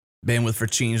Bandwidth for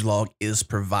Changelog is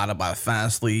provided by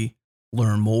Fastly.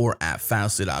 Learn more at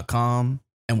fastly.com,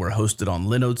 and we're hosted on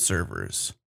Linode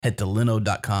servers. Head to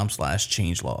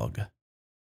linode.com/changelog.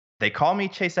 They call me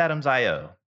Chase Adams IO.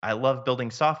 I love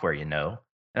building software, and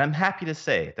I'm happy to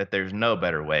say that there's no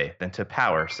better way than to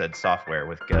power said software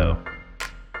with Go.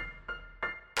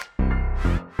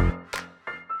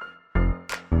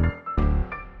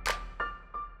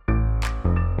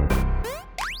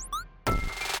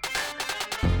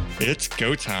 It's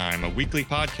Go Time, a weekly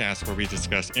podcast where we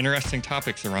discuss interesting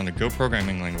topics around the Go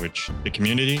programming language, the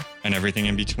community, and everything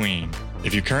in between.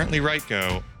 If you currently write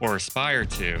Go or aspire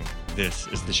to, this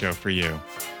is the show for you.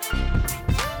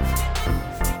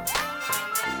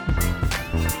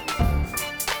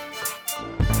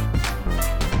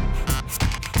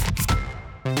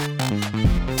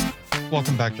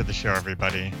 Welcome back to the show,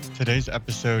 everybody. Today's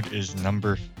episode is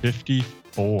number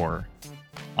 54.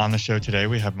 On the show today,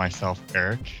 we have myself,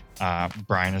 Eric.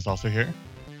 Brian is also here.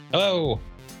 Hello.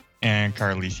 And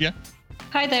Carlicia.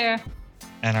 Hi there.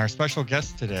 And our special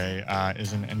guest today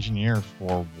is an engineer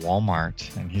for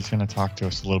Walmart, and he's going to talk to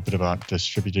us a little bit about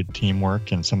distributed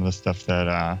teamwork and some of the stuff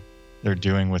that they're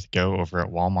doing with Go over at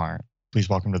Walmart. Please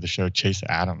welcome to the show, Chase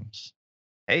Adams.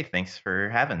 Hey, thanks for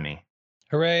having me.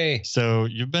 Hooray. So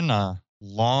you've been a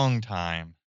long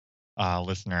time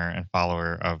listener and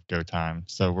follower of Go Time.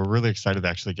 So we're really excited to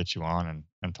actually get you on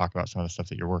and talk about some of the stuff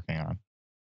that you're working on.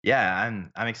 Yeah,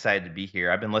 I'm excited to be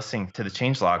here. I've been listening to the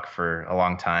Changelog for a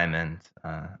long time, and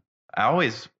I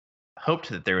always hoped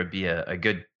that there would be a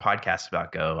good podcast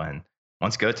about Go. And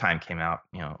once Go Time came out,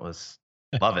 it was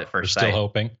love at first sight. Still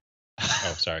hoping.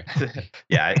 Oh, sorry.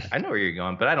 Yeah, I know where you're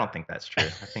going, but I don't think that's true.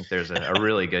 I think there's a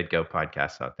really good Go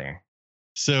podcast out there.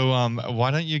 So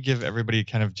why don't you give everybody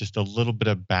kind of just a little bit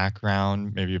of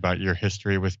background, maybe about your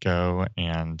history with Go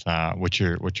and what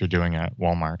you're doing at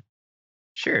Walmart?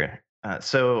 Sure.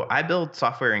 So I build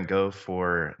software in Go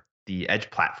for the Edge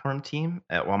platform team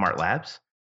at Walmart Labs.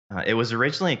 It was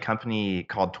originally a company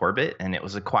called Torbit, and it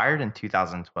was acquired in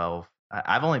 2012.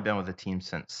 I've only been with the team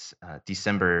since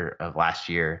December of last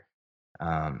year,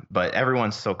 but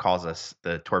everyone still calls us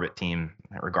the Torbit team,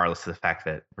 regardless of the fact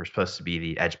that we're supposed to be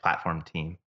the Edge platform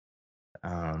team.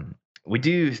 We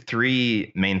do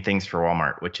three main things for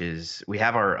Walmart, which is we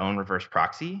have our own reverse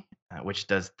proxy, which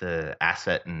does the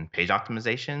asset and page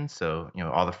optimization. So,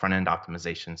 all the front end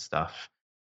optimization stuff.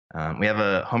 We have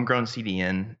a homegrown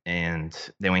CDN, and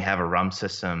then we have a RUM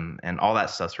system, and all that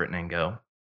stuff's written in Go.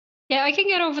 Yeah, I can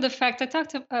get over the fact, I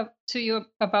talked to you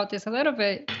about this a little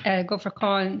bit at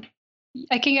GopherCon.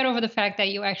 I can get over the fact that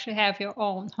you actually have your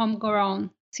own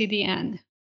homegrown CDN.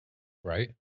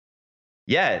 Right.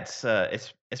 Yeah, it's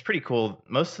pretty cool.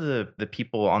 Most of the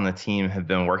people on the team have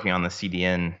been working on the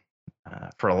CDN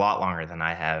for a lot longer than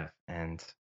I have, and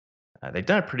they've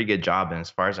done a pretty good job. And as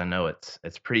far as I know,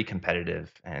 it's pretty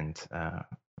competitive, and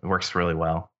it works really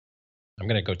well. I'm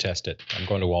going to go test it. I'm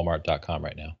going to walmart.com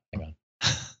right now. Hang on.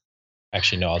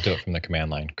 Actually, no, I'll do it from the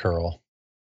command line. Curl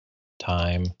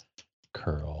time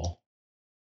curl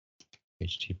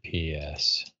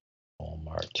HTTPS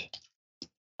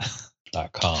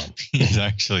walmart.com. He's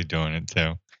actually doing it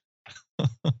too.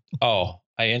 Oh,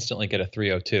 I instantly get a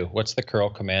 302. What's the curl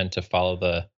command to follow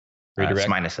the redirect?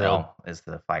 Minus L is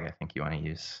the flag I think you want to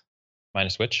use.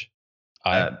 Minus which?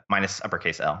 Minus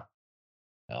uppercase L.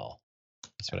 L.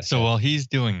 That's what I said. So while he's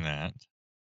doing that,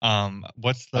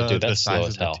 what's the size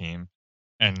of the hell. team?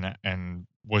 And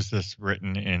was this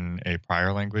written in a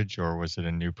prior language, or was it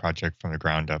a new project from the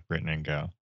ground up written in Go?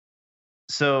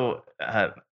 So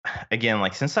again,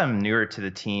 since I'm newer to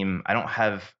the team, I don't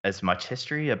have as much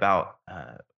history about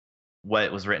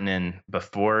what was written in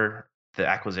before the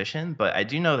acquisition, but I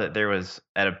do know that there was,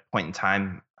 at a point in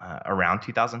time around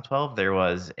 2012, there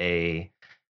was a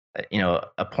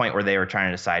point where they were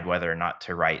trying to decide whether or not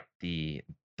to write the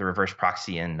reverse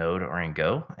proxy in Node or in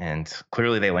Go, and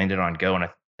clearly they landed on Go. And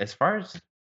as far as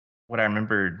what I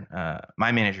remembered,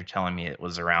 my manager telling me it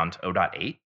was around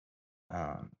 0.8.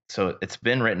 So it's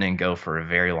been written in Go for a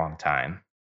very long time.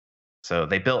 So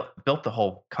they built the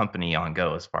whole company on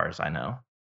Go, as far as I know.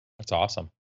 That's awesome.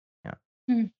 Yeah.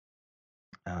 Mm-hmm.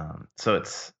 So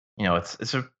it's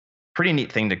a pretty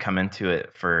neat thing to come into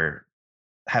it for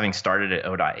having started at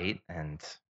 0.8 and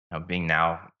being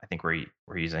now, I think we're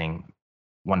using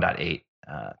 1.8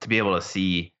 to be able to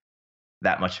see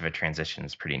that much of a transition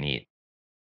is pretty neat.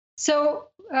 So,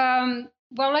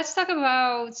 let's talk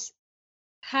about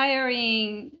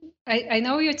hiring. I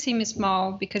know your team is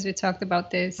small because we talked about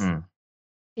this.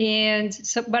 And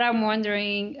so, but I'm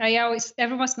wondering,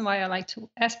 every once in a while, I like to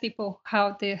ask people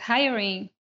how the hiring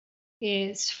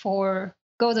is for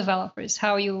Go developers,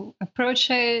 how you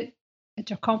approach it at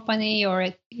your company or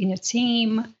in your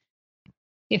team,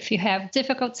 if you have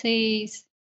difficulties?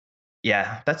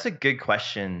 Yeah, that's a good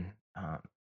question.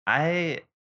 I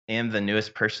am the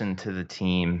newest person to the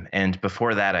team, and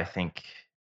before that, I think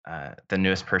the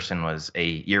newest person was a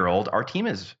year old. Our team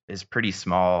is pretty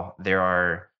small. There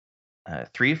are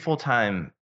 3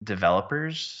 full-time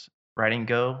developers writing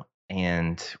Go,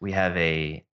 and we have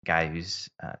a guy who's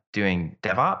doing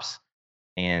DevOps,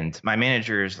 and my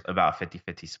manager's about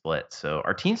 50-50 split. So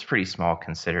our team's pretty small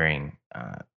considering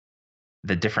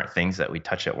the different things that we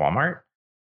touch at Walmart.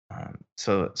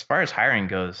 So as far as hiring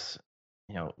goes,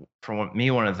 for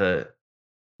me, one of the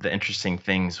interesting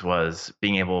things was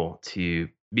being able to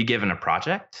be given a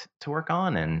project to work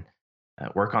on and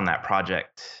work on that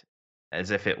project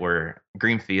as if it were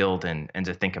greenfield, and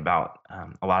to think about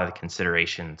a lot of the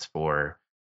considerations for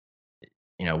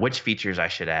which features I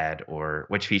should add or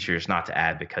which features not to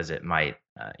add because it might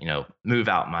move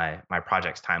out my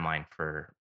project's timeline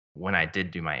for when I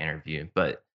did do my interview.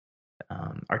 But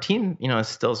our team is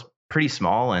still pretty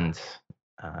small, and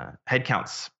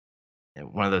headcount's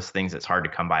one of those things that's hard to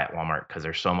come by at Walmart because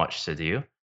there's so much to do.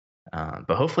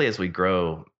 But hopefully, as we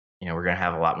grow, we're going to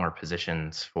have a lot more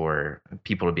positions for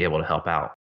people to be able to help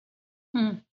out.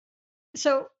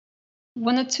 So,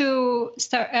 wanted to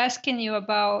start asking you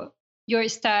about your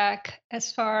stack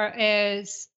as far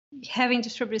as having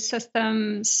distributed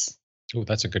systems. Oh,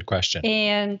 that's a good question.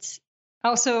 And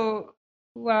also,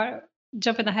 well,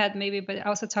 jumping ahead maybe, but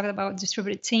also talking about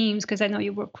distributed teams because I know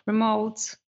you work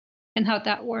remote and how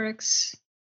that works.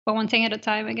 But one thing at a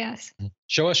time, I guess.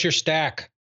 Show us your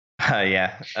stack.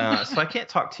 Yeah. So I can't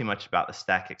talk too much about the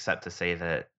stack except to say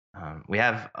that we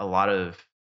have a lot of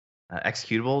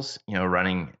executables,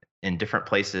 running in different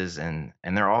places, and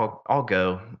they're all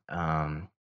Go.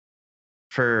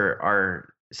 For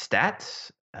our stats,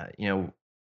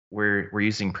 we're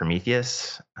using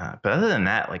Prometheus, but other than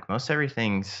that, like most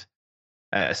everything's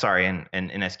and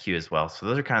NSQ as well. So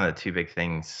those are kind of the two big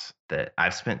things that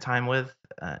I've spent time with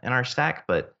in our stack.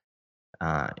 But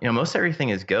most everything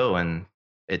is Go, and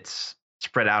it's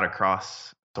spread out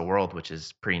across the world, which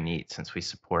is pretty neat since we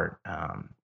support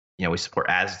we support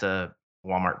Asda,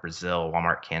 Walmart Brazil,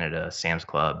 Walmart Canada, Sam's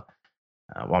Club,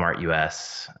 Walmart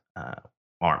US,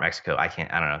 Walmart Mexico. I don't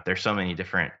know. There's so many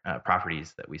different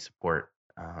properties that we support.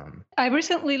 I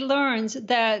recently learned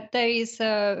that there is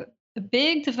a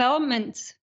big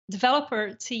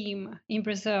developer team in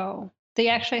Brazil. They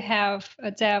actually have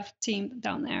a dev team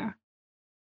down there.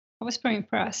 I was pretty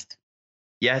impressed.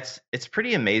 Yeah, it's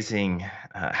pretty amazing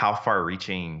how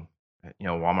far-reaching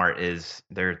Walmart is.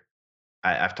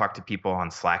 I've talked to people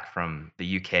on Slack from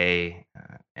the UK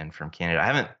and from Canada. I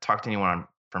haven't talked to anyone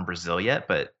from Brazil yet,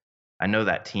 but I know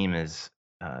that team is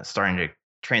starting to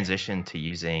transition to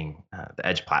using the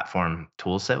Edge platform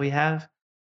tools that we have,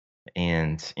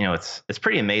 and it's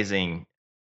pretty amazing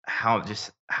how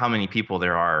many people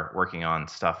there are working on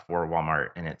stuff for Walmart,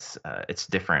 and it's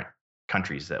different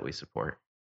countries that we support.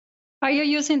 Are you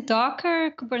using Docker,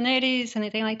 Kubernetes,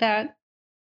 anything like that?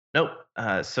 Nope.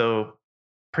 So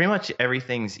pretty much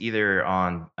everything's either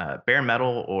on bare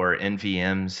metal or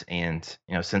NVMs, and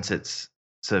since it's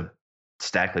a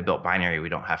statically built binary, we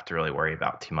don't have to really worry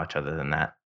about too much other than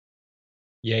that.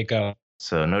 Yay, Go.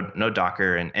 So no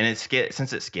Docker, and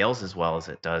since it scales as well as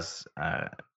it does,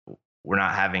 we're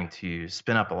not having to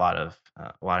spin up a lot of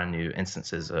new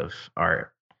instances of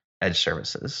our Edge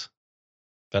services.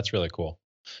 That's really cool.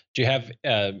 Do you have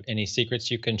any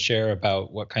secrets you can share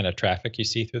about what kind of traffic you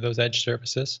see through those Edge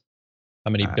services?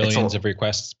 How many billions of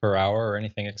requests per hour or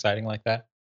anything exciting like that?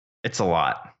 It's a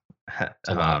lot. It's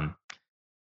a lot.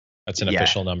 That's an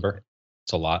official number.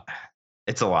 It's a lot.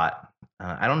 It's a lot.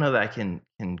 I don't know that I can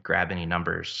grab any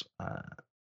numbers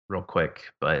real quick,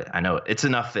 but I know it's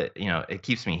enough that it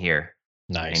keeps me here.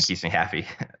 Nice. And keeps me happy,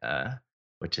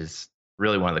 which is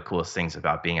really one of the coolest things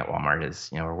about being at Walmart is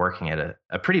we're working at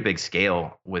a pretty big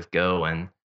scale with Go, and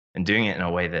doing it in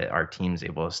a way that our team's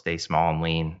able to stay small and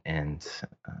lean and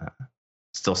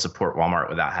still support Walmart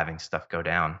without having stuff go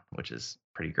down, which is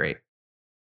pretty great.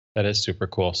 That is super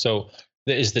cool. So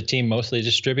is the team mostly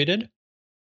distributed?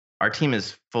 Our team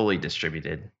is fully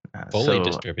distributed. Fully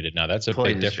distributed. Now that's a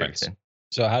big difference.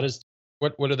 So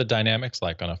what are the dynamics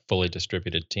like on a fully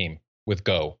distributed team with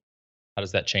Go? How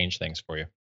does that change things for you?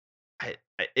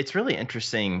 It's really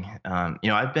interesting.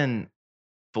 I've been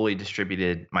fully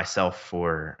distributed myself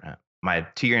for my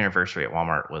 2-year anniversary at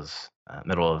Walmart was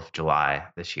middle of July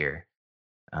this year.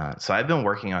 So I've been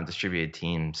working on distributed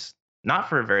teams not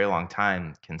for a very long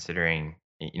time, considering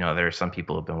there are some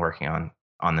people who've been working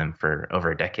on them for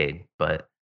over a decade. But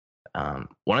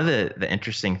One of the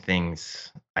interesting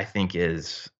things I think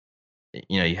is,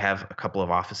 you have a couple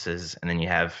of offices and then you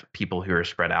have people who are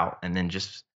spread out, and then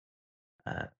just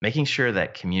making sure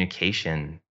that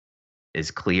communication is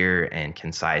clear and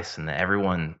concise and that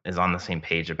everyone is on the same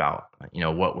page about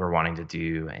what we're wanting to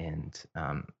do and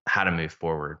how to move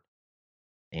forward.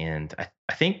 And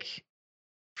I think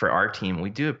for our team, we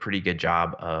do a pretty good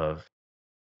job of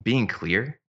being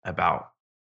clear about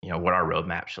what our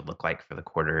roadmap should look like for the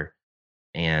quarter.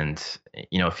 And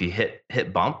if you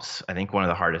hit bumps, I think one of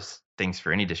the hardest things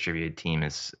for any distributed team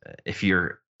is if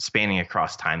you're spanning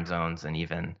across time zones, and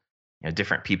even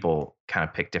different people kind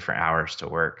of pick different hours to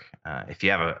work. If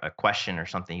you have a question or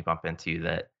something you bump into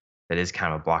that is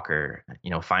kind of a blocker,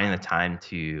 finding the time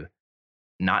to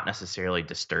not necessarily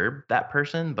disturb that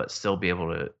person, but still be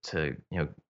able to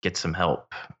get some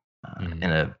help in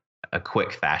a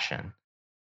quick fashion.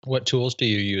 What tools do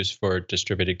you use for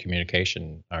distributed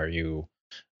communication? Are you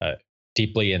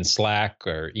deeply in Slack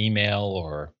or email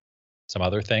or some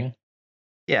other thing?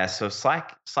 Yeah, so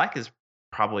Slack is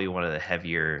probably one of the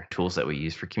heavier tools that we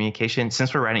use for communication.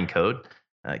 Since we're writing code,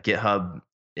 GitHub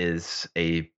is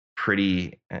a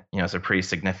it's a pretty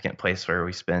significant place where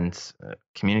we spend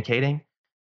communicating.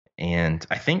 And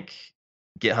I think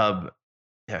GitHub,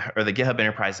 or the GitHub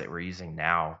Enterprise that we're using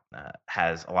now,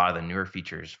 has a lot of the newer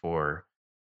features for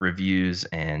reviews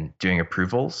and doing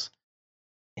approvals.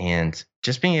 And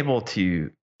just being able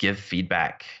to give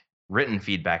feedback, written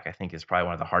feedback, I think is probably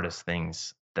one of the hardest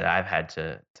things that I've had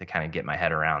to kind of get my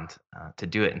head around, to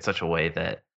do it in such a way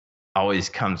that always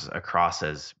comes across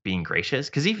as being gracious.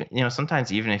 Because even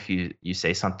sometimes even if you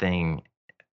say something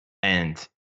and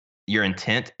your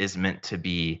intent is meant to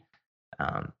be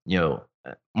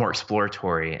more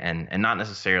exploratory and not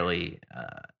necessarily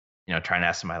trying to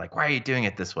ask somebody like, why are you doing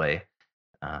it this way?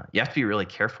 You have to be really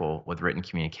careful with written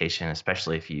communication,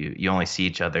 especially if you only see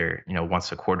each other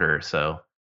once a quarter or so.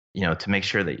 To make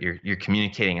sure that you're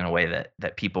communicating in a way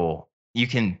that people, you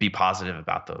can be positive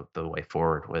about the way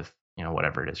forward with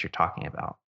whatever it is you're talking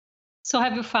about. So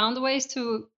have you found ways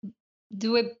to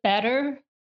do it better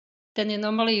than you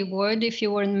normally would if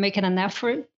you weren't making an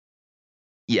effort?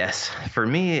 Yes, for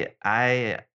me,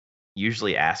 I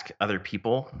usually ask other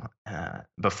people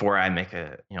before I make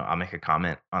I'll make a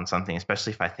comment on something,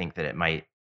 especially if I think that it might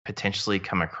potentially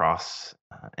come across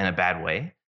in a bad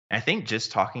way. And I think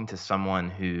just talking to someone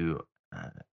who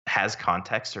has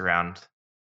context around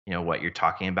what you're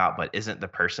talking about, but isn't the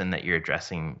person that you're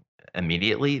addressing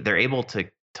immediately, they're able to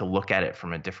look at it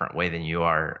from a different way than you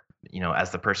are,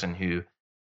 as the person who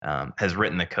has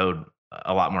written the code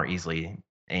a lot more easily,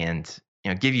 and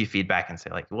give you feedback and say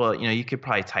like, well, you could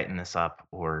probably tighten this up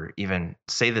or even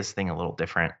say this thing a little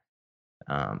different.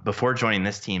 Before joining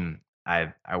this team,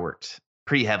 I worked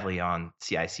pretty heavily on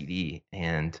CI/CD,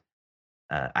 and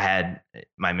I had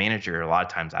my manager. A lot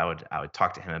of times, I would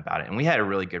talk to him about it, and we had a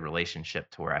really good relationship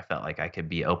to where I felt like I could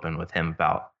be open with him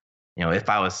about if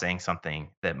I was saying something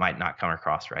that might not come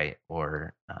across right,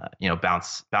 or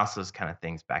bounce those kind of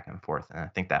things back and forth. And I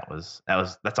think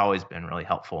that's always been really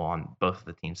helpful on both of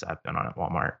the teams that I've been on at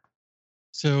Walmart.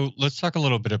 So let's talk a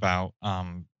little bit about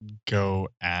Go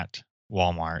at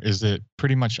Walmart. Is it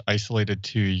pretty much isolated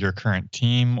to your current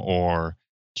team, or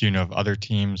do you know of other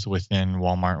teams within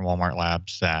Walmart and Walmart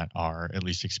Labs that are at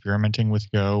least experimenting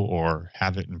with Go or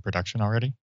have it in production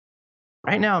already?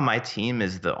 Right now, my team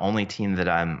is the only team that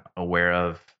I'm aware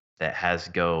of that has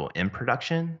Go in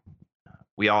production.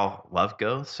 We all love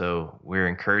Go, so we're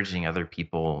encouraging other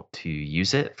people to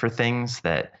use it for things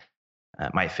that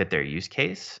might fit their use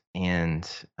case. And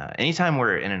anytime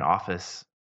we're in an office,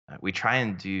 we try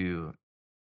and do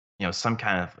some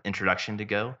kind of introduction to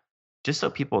Go, just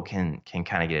so people can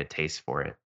kind of get a taste for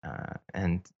it.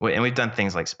 And we've done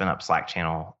things like spin up Slack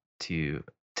channel to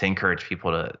encourage people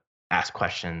to ask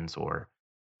questions, or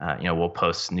we'll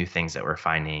post new things that we're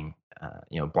finding,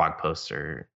 blog posts,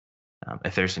 or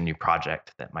if there's a new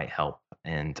project that might help.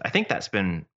 And I think that's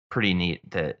been pretty neat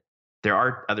that there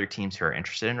are other teams who are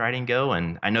interested in writing Go,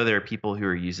 and I know there are people who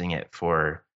are using it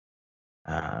for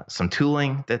some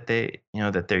tooling that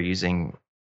they're using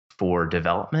for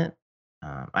development.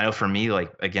 I know for me,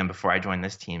 like again, before I joined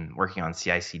this team, working on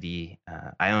CI/CD,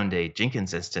 I owned a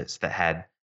Jenkins instance that had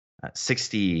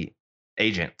 60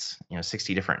 agents,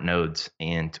 60 different nodes,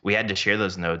 and we had to share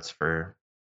those nodes for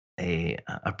a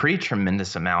pretty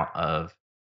tremendous amount of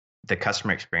the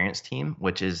customer experience team,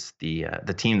 which is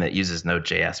the team that uses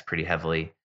Node.js pretty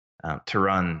heavily to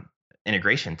run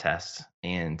integration tests.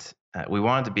 And we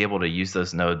wanted to be able to use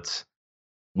those nodes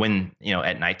when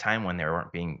at nighttime when they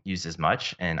weren't being used as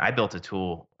much. And I built a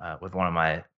tool with one of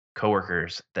my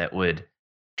coworkers that would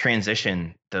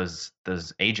transition those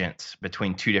agents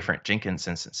between two different Jenkins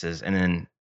instances, and then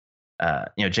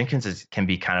Jenkins can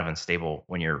be kind of unstable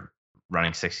when you're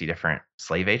running 60 different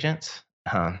slave agents.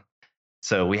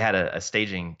 So we had a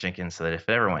staging Jenkins so that if it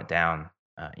ever went down,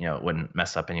 it wouldn't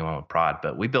mess up anyone with prod.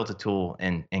 But we built a tool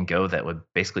in Go that would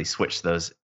basically switch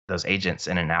those agents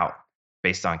in and out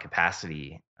based on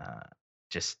capacity.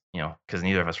 Just because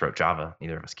neither of us wrote Java,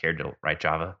 neither of us cared to write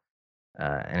Java,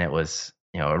 and it was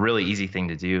a really easy thing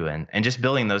to do. And just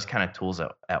building those kind of tools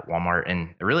at Walmart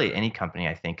and really any company,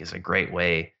 I think, is a great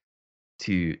way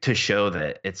to show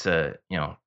that it's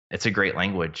a great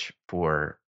language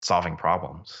for solving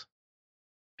problems.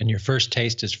 And your first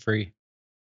taste is free.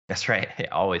 That's right.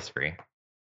 Always free.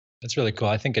 That's really cool.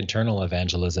 I think internal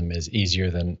evangelism is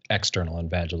easier than external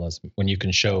evangelism. When you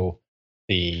can show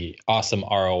the awesome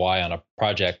ROI on a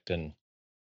project and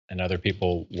other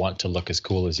people want to look as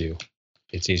cool as you,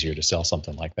 it's easier to sell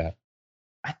something like that.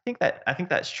 I think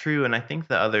that's true. And I think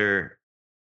the other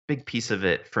big piece of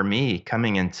it for me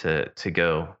coming into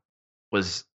Go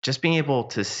was just being able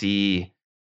to see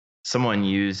someone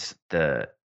use the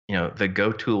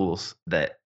Go tools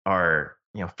that are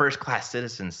first class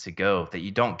citizens to Go that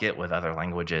you don't get with other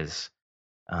languages,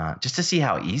 just to see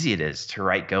how easy it is to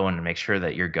write Go and to make sure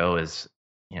that your Go is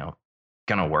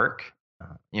gonna work.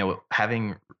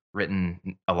 Having written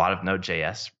a lot of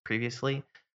Node.js previously,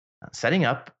 setting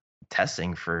up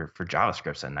testing for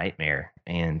JavaScript's a nightmare.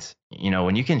 And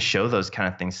when you can show those kind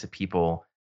of things to people,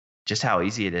 just how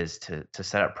easy it is to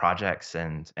set up projects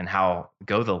and how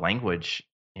Go the language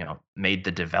made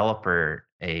the developer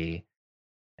an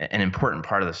important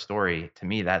part of the story. To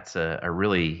me, that's a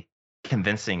really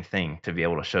convincing thing to be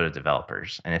able to show to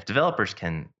developers. And if developers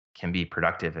can be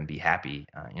productive and be happy,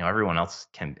 everyone else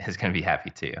is going to be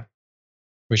happy too.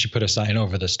 We should put a sign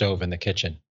over the stove in the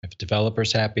kitchen. If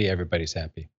developers happy, everybody's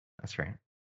happy. That's right.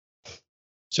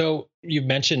 So you've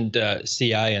mentioned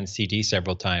CI and CD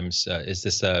several times. Is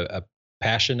this a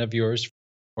passion of yours,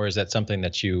 or is that something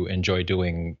that you enjoy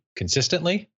doing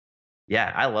consistently?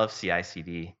 Yeah, I love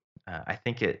CI/CD. I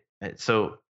think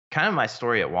so kind of my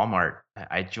story at Walmart,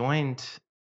 I joined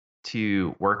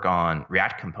to work on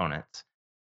React components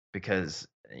because,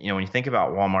 when you think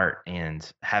about Walmart and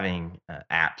having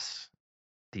apps,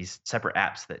 these separate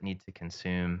apps that need to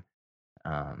consume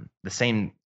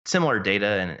the similar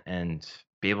data and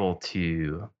be able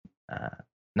to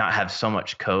not have so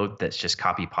much code that's just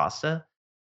copy pasta.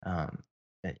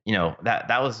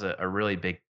 That was a really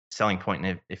big selling point.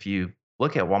 And if you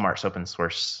look at Walmart's open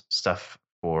source stuff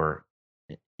for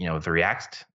the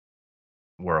React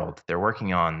world, they're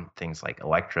working on things like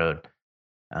Electrode,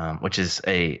 which is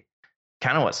a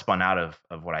kind of what spun out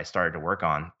of what I started to work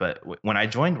on. But when I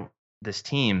joined this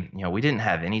team, we didn't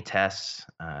have any tests.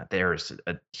 There was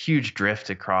a huge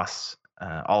drift across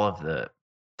all of the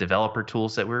developer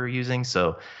tools that we were using.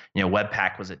 So,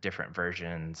 Webpack was at different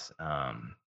versions.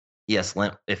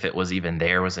 ESLint, if it was even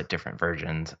there, was at different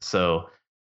versions. So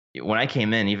when I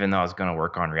came in, even though I was going to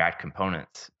work on React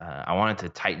components, I wanted to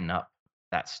tighten up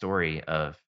that story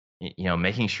of,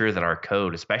 making sure that our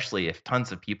code, especially if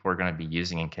tons of people are going to be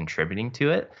using and contributing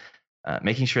to it,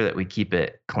 making sure that we keep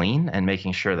it clean and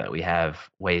making sure that we have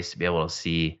ways to be able to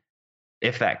see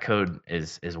if that code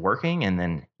is working, and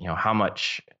then how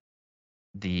much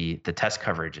the test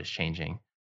coverage is changing.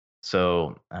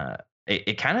 So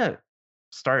it kind of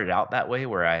started out that way,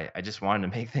 where I just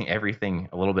wanted to make everything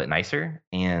a little bit nicer,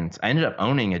 and I ended up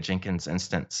owning a Jenkins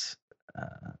instance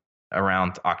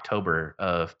around October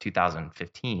of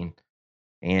 2015.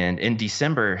 And in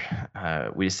December,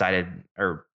 we decided,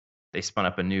 or they spun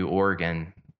up a new org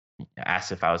and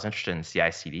asked if I was interested in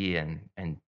CI/CD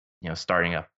and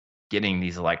starting up, getting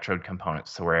these Electrode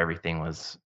components to where everything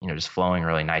was just flowing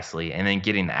really nicely, and then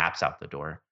getting the apps out the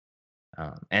door.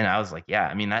 And I was like, yeah,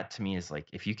 I mean, that to me is like,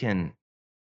 if you can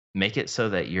make it so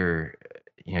that your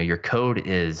code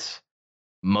is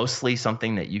mostly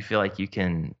something that you feel like you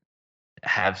can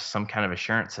have some kind of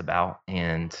assurance about,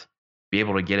 and be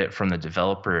able to get it from the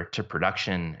developer to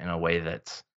production in a way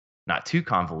that's not too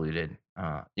convoluted.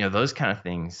 Those kind of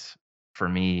things for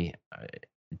me,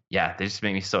 they just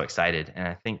make me so excited. And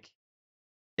I think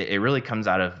it really comes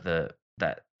out of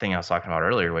that thing I was talking about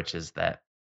earlier, which is that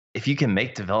if you can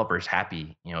make developers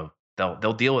happy,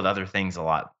 they'll deal with other things a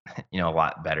lot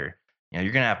better.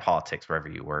 You're gonna have politics wherever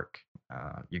you work.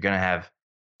 You're gonna have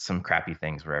some crappy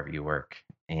things wherever you work,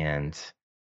 and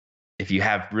if you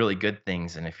have really good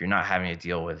things, and if you're not having to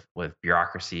deal with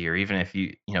bureaucracy, or even if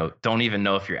you don't even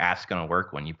know if your app's going to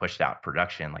work when you push it out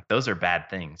production, like those are bad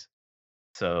things.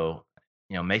 So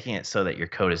making it so that your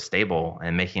code is stable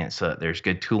and making it so that there's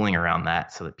good tooling around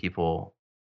that, so that people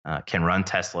can run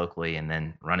tests locally and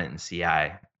then run it in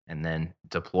CI and then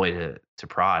deploy to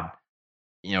prod.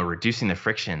 Reducing the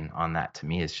friction on that to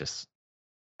me is just,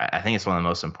 I think it's one of the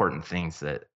most important things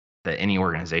that any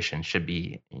organization should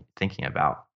be thinking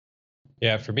about.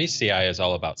 Yeah, for me, CI is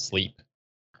all about sleep.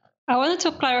 I wanted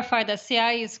to clarify that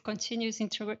CI is continuous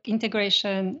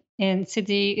integration and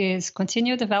CD is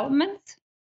continuous development.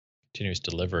 Continuous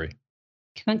delivery.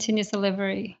 Continuous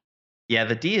delivery. Yeah,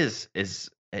 the D is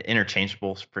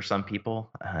interchangeable for some people.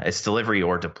 It's delivery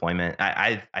or deployment.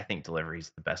 I think delivery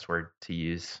is the best word to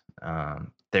use.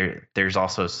 There's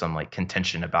also some like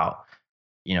contention about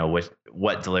with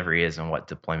what delivery is and what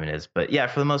deployment is. But yeah,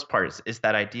 for the most part, it's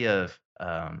that idea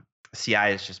of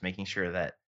CI is just making sure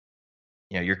that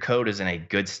your code is in a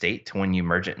good state to when you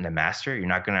merge it into master. You're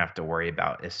not going to have to worry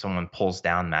about if someone pulls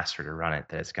down master to run it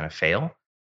that it's going to fail.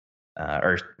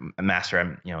 Or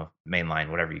master,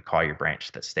 mainline, whatever you call your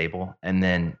branch that's stable. And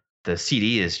then the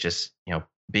CD is just,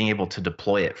 being able to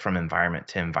deploy it from environment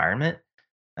to environment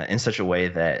in such a way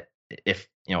that if,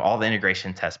 all the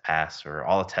integration tests pass or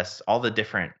all the tests, all the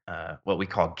different, what we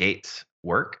call gates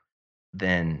work,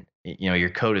 then, your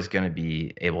code is going to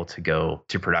be able to go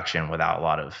to production without a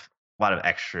lot of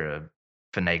extra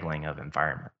finagling of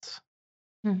environments.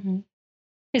 Mm-hmm.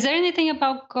 Is there anything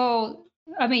about Go?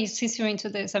 I mean, since you're into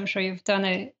this, I'm sure you've done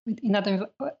it in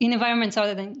environments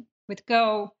other than with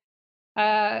Go.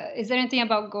 Is there anything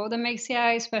about Go that makes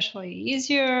CI especially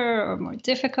easier or more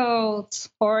difficult,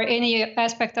 or any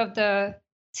aspect of the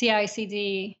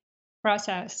CI/CD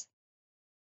process?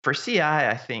 For CI,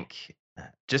 I think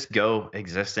just Go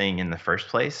existing in the first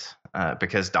place,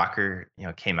 because Docker,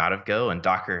 came out of Go, and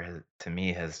Docker to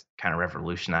me has kind of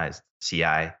revolutionized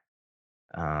CI.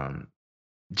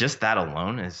 Just that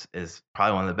alone is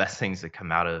probably one of the best things that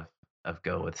come out of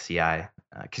Go with CI,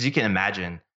 because you can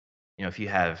imagine, if you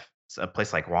have a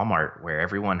place like Walmart where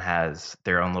everyone has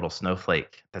their own little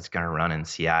snowflake that's going to run in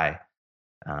CI,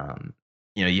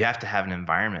 you have to have an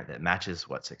environment that matches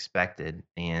what's expected,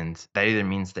 and that either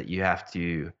means that you have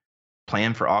to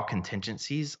plan for all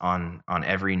contingencies on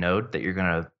every node that you're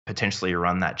going to potentially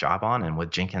run that job on, and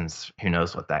with Jenkins, who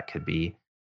knows what that could be.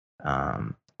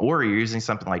 Or you're using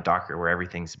something like Docker where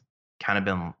everything's kind of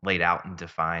been laid out and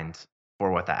defined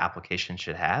for what that application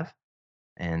should have.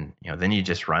 And, then you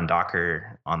just run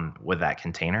Docker with that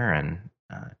container. And,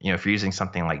 if you're using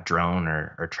something like Drone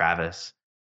or Travis,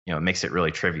 it makes it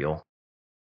really trivial.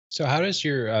 So how does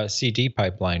your CD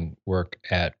pipeline work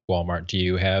at Walmart? Do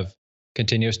you have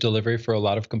continuous delivery for a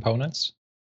lot of components?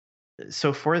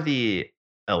 So for the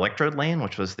Electrode lane,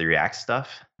 which was the React stuff,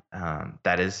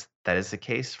 that is the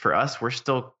case. For us,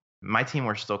 my team,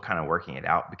 we're still kind of working it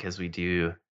out because we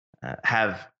do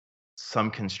have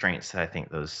some constraints that I think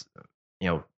those,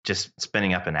 just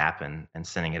spinning up an app and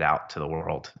sending it out to the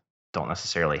world don't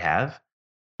necessarily have.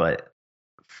 But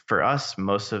for us,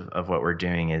 most of what we're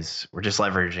doing is we're just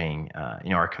leveraging,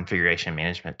 our configuration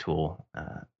management tool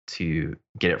to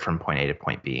get it from point A to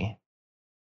point B.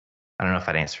 I don't know if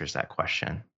that answers that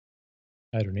question.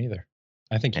 I don't either.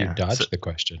 I think you dodged the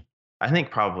question. I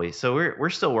think probably. So we're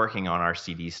still working on our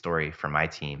CD story for my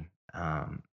team.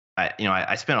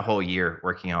 I spent a whole year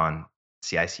working on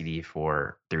CI/CD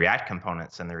for the React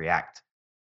components and the React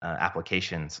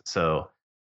applications. So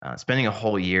spending a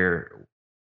whole year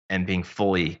and being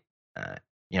fully,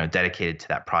 dedicated to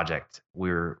that project,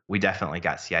 we definitely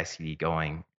got CI/CD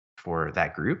going for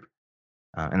that group,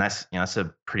 and that's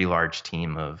a pretty large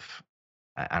team of,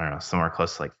 I don't know, somewhere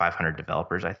close to like 500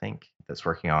 developers, I think, that's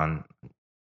working on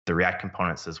the React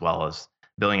components as well as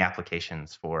building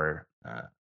applications for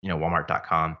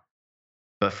Walmart.com.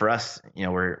 But for us,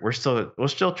 we're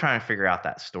still trying to figure out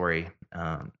that story,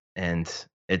 and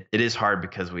it is hard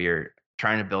because we are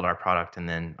trying to build our product and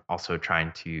then also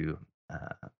trying to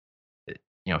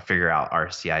figure out our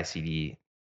CI/CD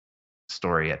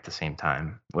story at the same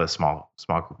time with a small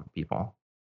group of people.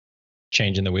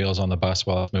 Changing the wheels on the bus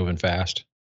while it's moving fast.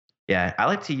 Yeah, I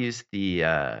like to use the.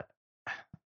 I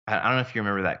don't know if you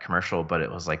remember that commercial, but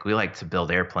it was like, we like to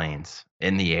build airplanes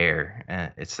in the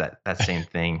air. It's that same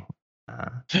thing.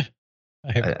 I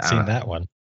haven't seen that one.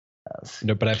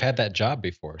 No, but I've had that job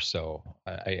before, so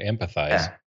I empathize.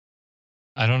 Yeah.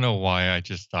 I don't know why I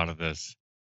just thought of this,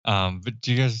 but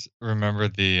do you guys remember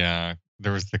there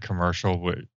was the commercial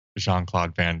with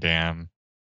Jean-Claude Van Damme,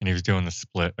 and he was doing the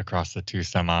split across the two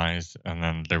semis, and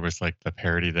then there was like the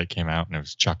parody that came out, and it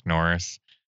was Chuck Norris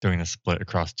doing the split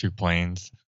across two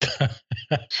planes.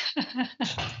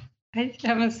 I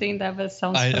haven't seen that, but it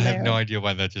sounds I familiar. have no idea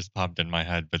why that just popped in my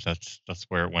head, but that's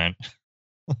where it went.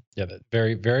 Yeah, that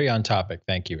very, very on topic.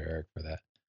 Thank you, Eric, for that.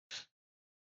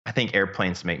 I think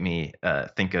airplanes make me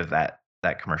think of that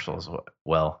that commercial as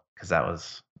well, because that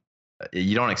was,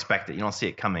 you don't expect it, you don't see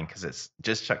it coming because it's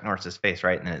just Chuck Norris's face,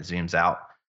 right? And then it zooms out,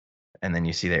 and then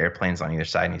you see the airplanes on either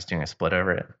side, and he's doing a split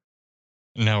over it.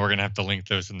 No, we're gonna have to link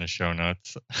those in the show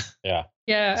notes. Yeah.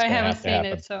 Yeah, It's I gonna haven't have to seen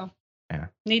happen. it, so Yeah.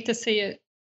 need to see it.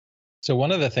 So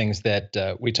one of the things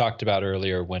that we talked about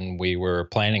earlier when we were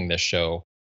planning this show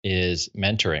is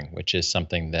mentoring, which is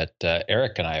something that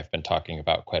Eric and I have been talking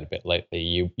about quite a bit lately.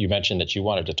 You mentioned that you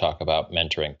wanted to talk about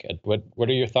mentoring. What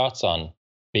are your thoughts on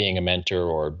being a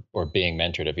mentor or being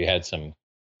mentored? Have you had some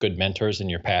good mentors in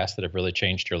your past that have really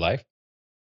changed your life?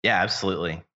 Yeah,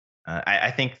 absolutely.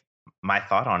 I think my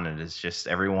thought on it is just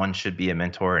everyone should be a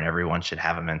mentor and everyone should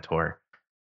have a mentor.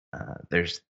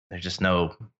 There's just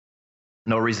no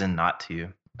reason not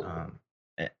to.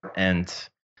 And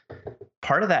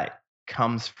part of that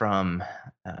comes from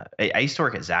I used to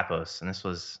work at Zappos, and this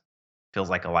feels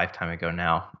like a lifetime ago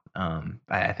now.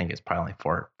 I think it's probably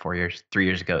only 3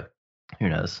 years ago. Who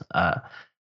knows? But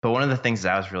one of the things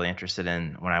that I was really interested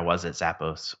in when I was at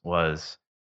Zappos was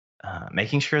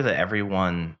making sure that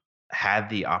everyone had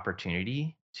the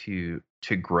opportunity to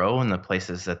grow in the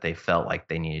places that they felt like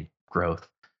they needed growth.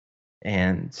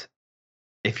 And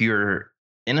if you're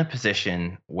in a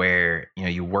position where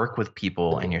you work with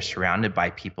people and you're surrounded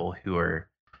by people who are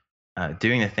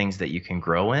doing the things that you can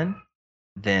grow in,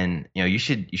 then you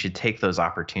should take those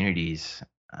opportunities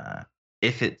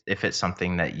if it's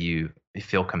something that you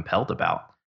feel compelled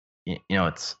about.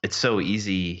 It's so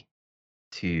easy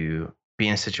to be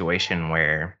in a situation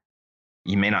where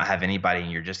you may not have anybody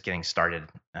and you're just getting started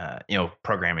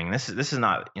programming. This is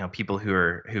not people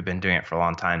who've been doing it for a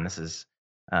long time. This is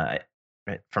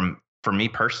for me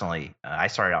personally. I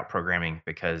started out programming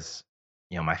because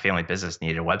my family business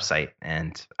needed a website,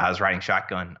 and I was riding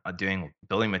shotgun doing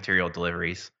building material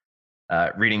deliveries,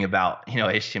 reading about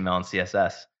HTML and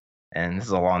CSS. And this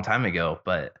is a long time ago,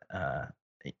 but I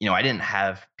didn't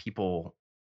have people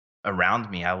around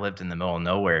me. I lived in the middle of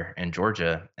nowhere in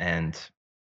Georgia, and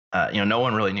no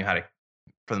one really knew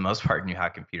for the most part, knew how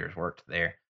computers worked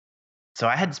there. So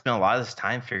I had to spend a lot of this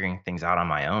time figuring things out on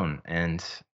my own, and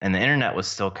the internet was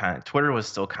still Twitter was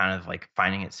still kind of like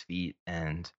finding its feet,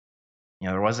 and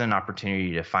there wasn't an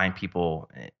opportunity to find people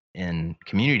in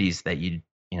communities that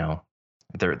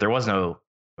there was no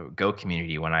Go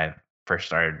community when I first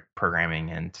started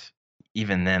programming, and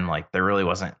even then, like, there really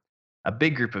wasn't a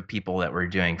big group of people that were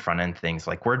doing front end things.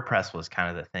 Like WordPress was kind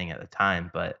of the thing at the time,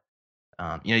 but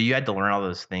you had to learn all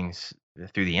those things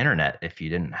through the internet if you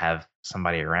didn't have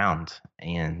somebody around.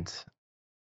 And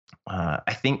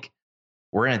I think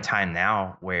we're in a time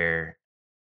now where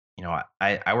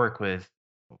I work with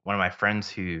one of my friends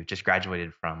who just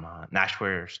graduated from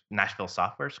Nashville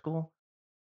Software School.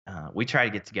 We try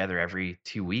to get together every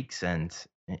 2 weeks, and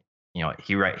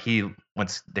he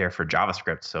went there for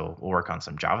JavaScript, so we'll work on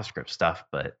some JavaScript stuff.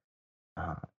 But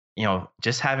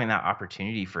just having that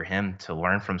opportunity for him to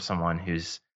learn from someone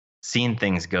who's seen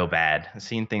things go bad,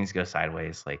 seen things go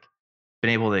sideways, like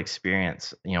been able to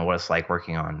experience what it's like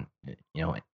working on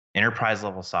enterprise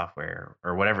level software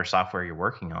or whatever software you're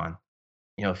working on.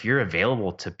 If you're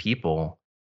available to people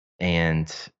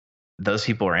and those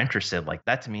people are interested, like,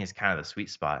 that to me is kind of the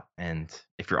sweet spot. And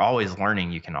if you're always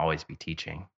learning, you can always be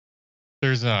teaching.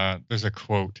 There's a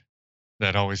quote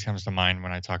that always comes to mind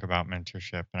when I talk about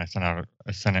mentorship, and I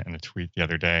sent it in a tweet the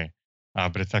other day,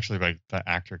 but it's actually by the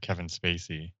actor Kevin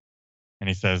Spacey, and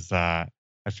he says, "I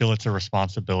feel it's a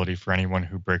responsibility for anyone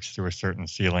who breaks through a certain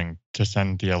ceiling to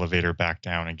send the elevator back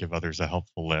down and give others a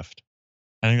helpful lift."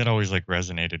 I think that always like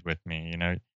resonated with me.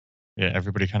 Yeah,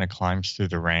 everybody kind of climbs through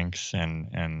the ranks,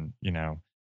 and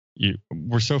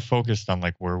we're so focused on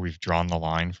like where we've drawn the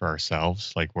line for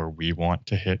ourselves, like where we want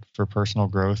to hit for personal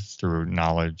growth through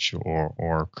knowledge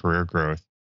or career growth,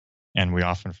 and we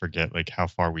often forget like how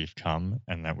far we've come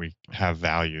and that we have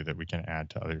value that we can add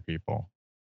to other people.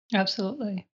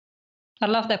 Absolutely. I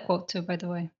love that quote too, by the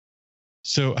way.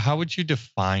 So how would you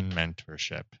define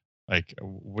mentorship? Like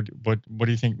what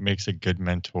do you think makes a good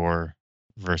mentor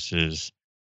versus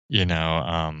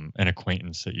an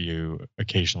acquaintance that you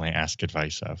occasionally ask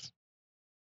advice of?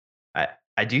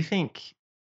 I do think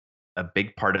a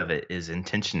big part of it is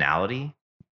intentionality,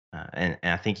 and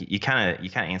I think you kind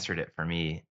of answered it for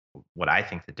me. What I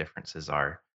think the differences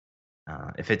are,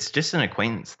 if it's just an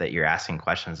acquaintance that you're asking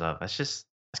questions of, it's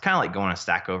kind of like going to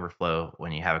Stack Overflow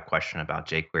when you have a question about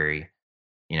jQuery,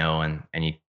 and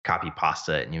you copy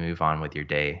pasta it and you move on with your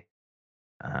day.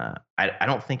 I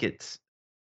don't think it's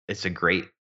a great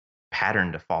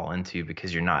pattern to fall into,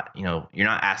 because you're not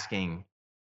asking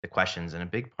the questions. And a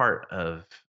big part of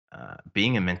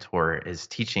being a mentor is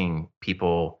teaching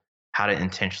people how to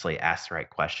intentionally ask the right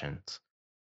questions.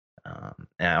 And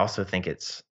I also think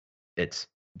it's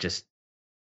just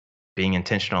being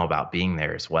intentional about being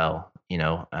there as well.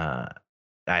 I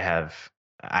have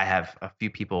I have a few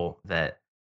people that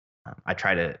I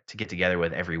try to get together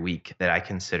with every week that I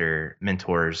consider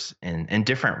mentors in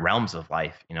different realms of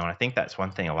life. And I think that's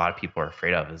one thing a lot of people are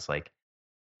afraid of is like,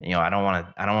 I don't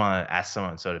want to ask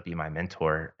someone so to be my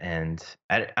mentor. And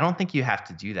I don't think you have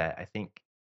to do that. I think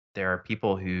there are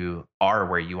people who are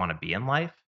where you want to be in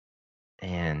life.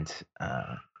 And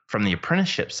from the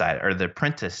apprenticeship side or the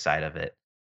apprentice side of it,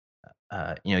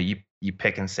 you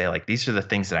pick and say like these are the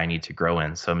things that I need to grow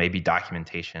in. So maybe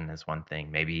documentation is one thing.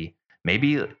 Maybe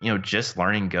just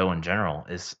learning Go in general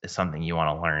is something you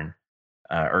want to learn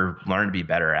or learn to be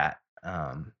better at.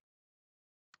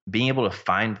 Being able to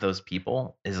find those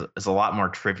people is a lot more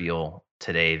trivial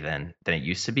today than it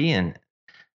used to be, and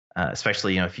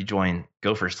especially if you join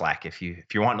Go for Slack, if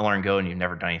you're wanting to learn Go and you've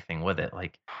never done anything with it,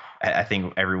 like I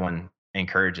think everyone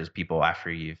encourages people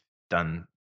after you've done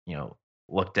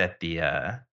looked at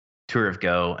the tour of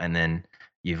Go and then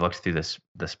you've looked through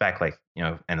the spec, like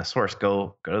and the source,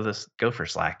 go to this Go for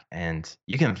Slack, and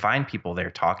you can find people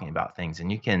there talking about things,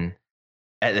 and you can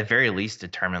at the very least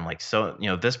determine like, so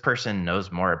this person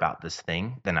knows more about this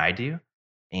thing than I do,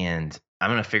 and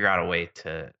I'm going to figure out a way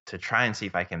to try and see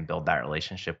if I can build that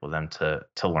relationship with them to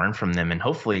learn from them, and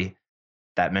hopefully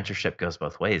that mentorship goes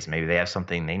both ways. Maybe they have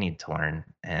something they need to learn,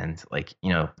 and like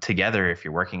together, if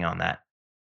you're working on that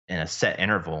in a set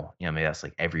interval, maybe that's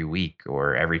like every week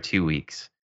or every 2 weeks.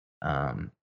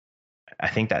 I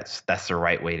think that's the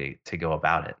right way to go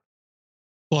about it.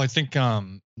 Well, I think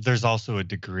there's also a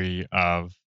degree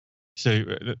of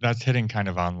that's hitting kind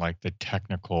of on like the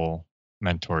technical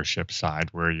mentorship side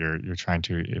where you're trying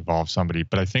to evolve somebody,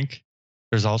 but I think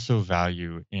there's also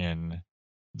value in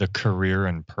the career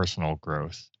and personal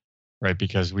growth, right?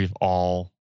 Because we've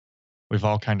all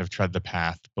kind of tread the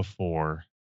path before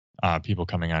people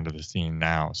coming onto the scene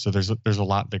now. So there's a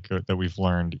lot that we've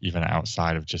learned even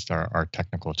outside of just our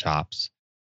technical chops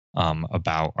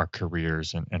about our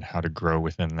careers and how to grow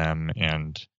within them,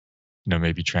 and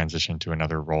maybe transition to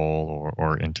another role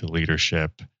or into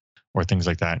leadership or things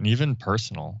like that, and even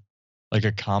personal. Like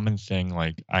a common thing,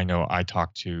 like I know I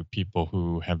talk to people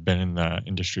who have been in the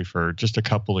industry for just a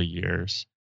couple of years,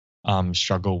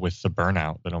 struggle with the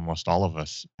burnout that almost all of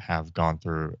us have gone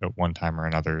through at one time or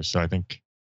another. So I think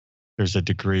there's a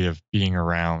degree of being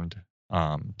around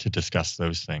to discuss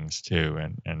those things too,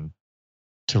 and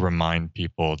to remind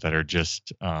people that are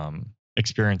just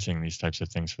experiencing these types of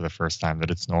things for the first time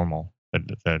that it's normal,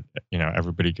 that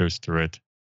everybody goes through it.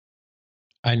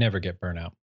 I never get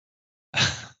burnout.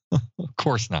 Of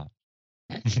course not.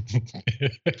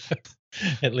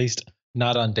 At least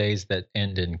not on days that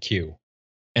end in Q.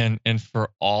 And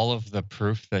for all of the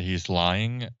proof that he's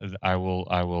lying, I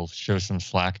will show some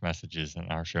Slack messages in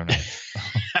our show notes.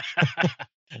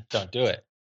 Don't do it.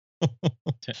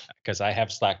 Because I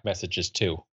have Slack messages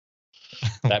too.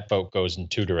 That boat goes in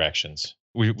two directions.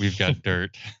 We've got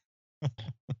dirt.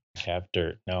 Have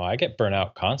dirt. No, I get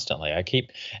burnout constantly.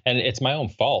 And it's my own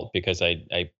fault because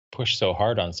I push so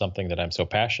hard on something that I'm so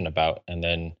passionate about, and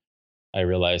then I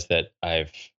realize that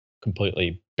I've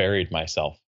completely buried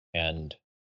myself, and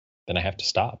then I have to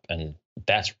stop, and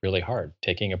that's really hard.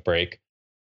 Taking a break,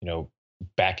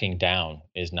 backing down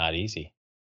is not easy.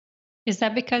 Is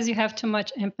that because you have too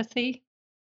much empathy?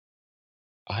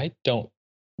 I don't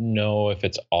know if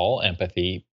it's all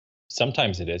empathy.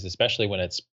 Sometimes it is, especially when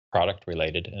it's product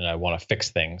related and I want to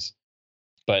fix things.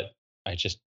 But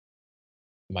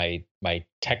my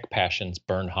tech passions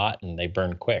burn hot and they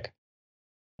burn quick.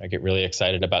 I get really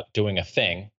excited about doing a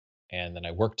thing, and then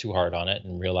I work too hard on it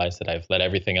and realize that I've let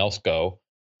everything else go.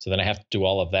 So then I have to do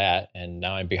all of that, and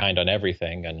now I'm behind on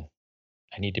everything, and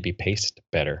I need to be paced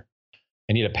better.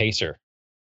 I need a pacer.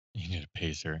 You need a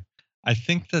pacer. I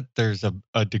think that there's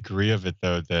a degree of it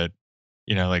though that,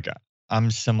 like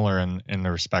I'm similar in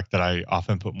the respect that I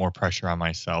often put more pressure on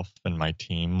myself than my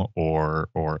team or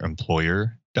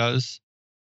employer does,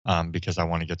 because I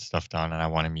want to get stuff done and I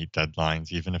want to meet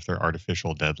deadlines, even if they're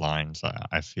artificial deadlines.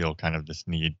 I feel kind of this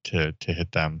need to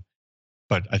hit them.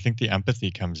 But I think the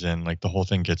empathy comes in, like the whole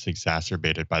thing gets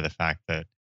exacerbated by the fact that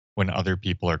when other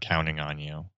people are counting on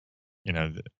you,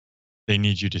 they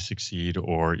need you to succeed,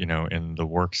 or in the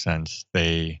work sense,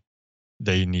 they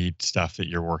need stuff that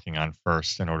you're working on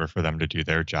first in order for them to do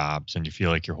their jobs, and you feel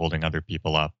like you're holding other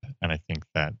people up. And I think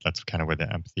that that's kind of where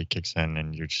the empathy kicks in,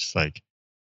 and you're just like,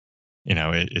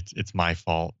 it's my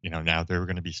fault. Now they're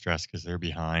going to be stressed because they're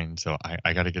behind, so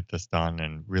I got to get this done.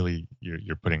 And really,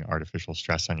 you're putting artificial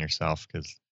stress on yourself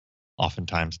because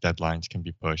oftentimes deadlines can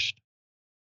be pushed.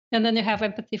 And then you have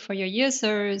empathy for your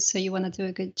users, so you want to do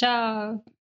a good job.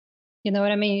 You know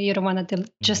what I mean? You don't want to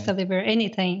just deliver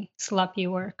anything sloppy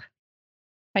work.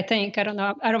 I think. I don't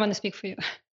know. I don't want to speak for you.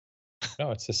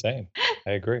 No, it's the same.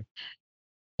 I agree.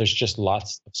 There's just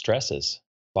lots of stresses,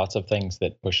 lots of things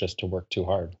that push us to work too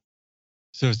hard.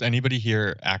 So is anybody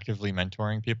here actively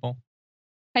mentoring people?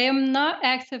 I am not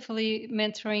actively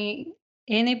mentoring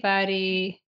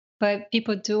anybody, but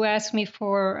people do ask me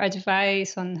for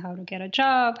advice on how to get a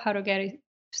job, how to get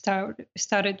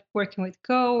started working with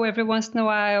Go every once in a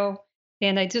while.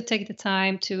 And I do take the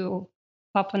time to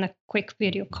hop on a quick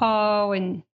video call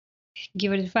and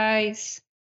give advice.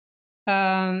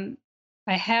 I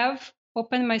have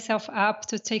opened myself up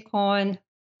to take on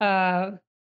a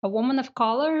woman of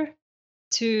color,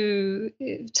 to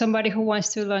somebody who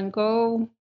wants to learn Go,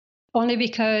 only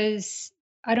because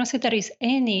I don't see there is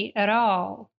any at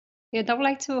all. I don't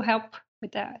like to help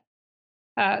with that.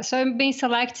 So I'm being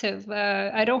selective.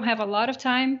 I don't have a lot of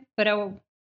time, but I will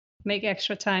make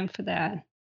extra time for that.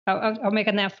 I'll make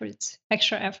an effort,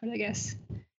 extra effort, I guess.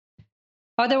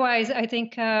 Otherwise, I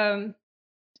think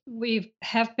we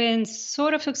have been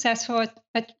sort of successful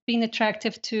at being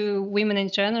attractive to women in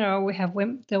general. We have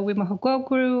the Women Who Go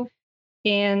group,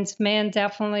 and men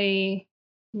definitely,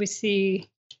 we see,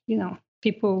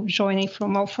 people joining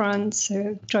from all fronts,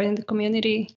 joining the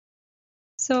community.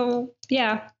 So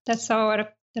yeah, that's all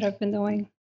that I've been doing.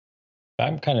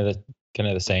 I'm kind of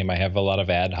the same. I have a lot of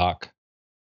ad hoc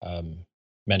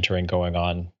mentoring going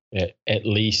on. At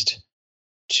least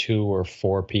 2 or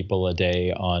 4 people a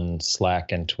day on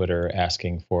Slack and Twitter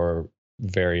asking for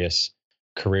various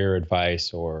career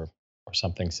advice or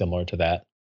something similar to that.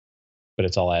 But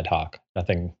it's all ad hoc,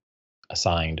 nothing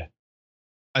assigned.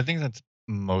 I think that's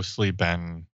mostly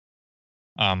been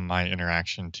my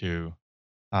interaction too.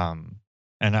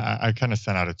 And I kind of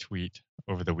sent out a tweet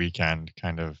over the weekend,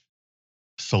 kind of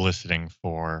soliciting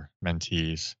for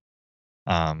mentees,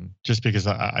 just because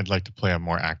I'd like to play a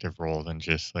more active role than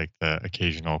just like the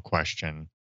occasional question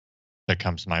that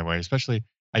comes my way. Especially,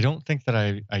 I don't think that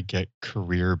I get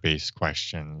career-based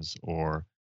questions or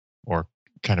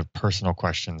kind of personal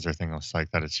questions or things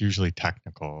like that. It's usually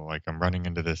technical, like I'm running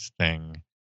into this thing,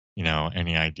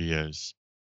 any ideas?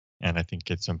 And I think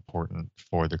it's important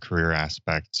for the career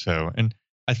aspect. So, and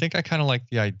I think I kind of like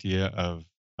the idea of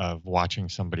watching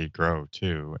somebody grow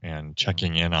too and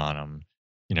checking in on them,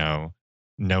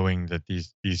 knowing that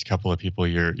these couple of people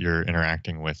you're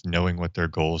interacting with, knowing what their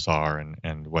goals are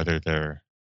and whether they're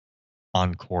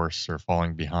on course or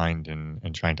falling behind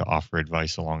and trying to offer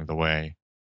advice along the way.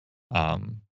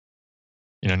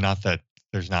 Not that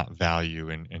there's not value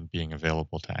in being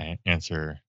available to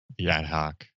answer the ad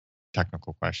hoc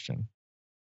technical question.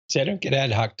 See, I don't get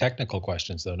ad hoc technical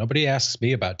questions, though. Nobody asks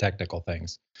me about technical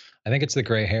things. I think it's the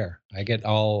gray hair. I get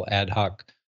all ad hoc,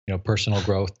 personal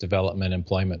growth, development,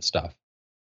 employment stuff.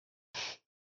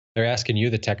 They're asking you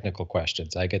the technical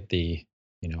questions. I get the,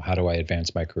 how do I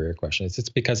advance my career questions? It's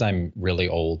because I'm really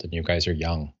old and you guys are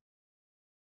young.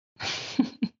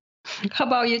 How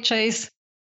about you, Chase?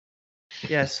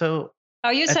 Yeah, so...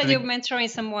 you said you're mentoring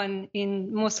someone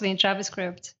mostly in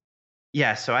JavaScript.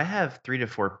 Yeah, so I have 3 to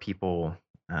 4 people.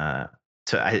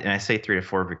 I say 3 to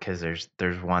 4 because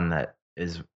there's one that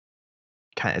is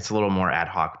it's a little more ad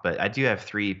hoc, but I do have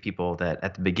 3 people that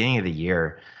at the beginning of the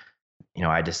year,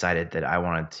 I decided that I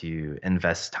wanted to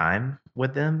invest time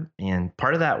with them, and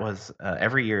part of that was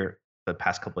every year, the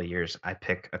past couple of years, I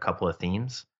pick a couple of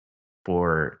themes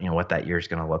for what that year is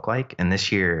going to look like, and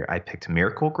this year I picked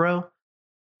Miracle-Gro,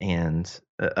 and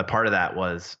a part of that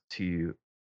was to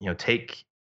take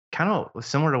kind of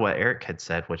similar to what Eric had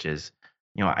said, which is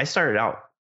I started out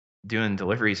doing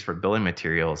deliveries for building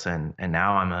materials, and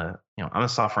now I'm a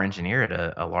software engineer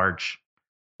at a large,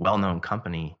 well-known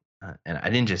company, and I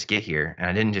didn't just get here,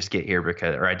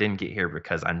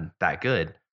 because I'm that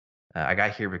good. I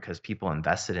got here because people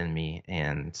invested in me,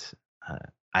 and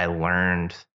I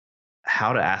learned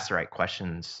how to ask the right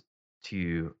questions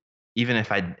to, even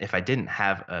if I didn't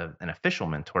have an official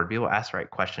mentor, to be able to ask the right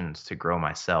questions to grow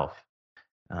myself.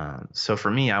 So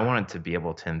for me, I wanted to be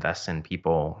able to invest in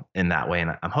people in that way,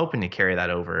 and I'm hoping to carry that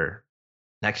over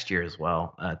next year as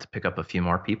well, to pick up a few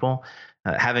more people.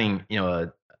 Having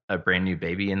a brand new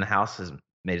baby in the house has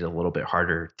made it a little bit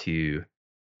harder to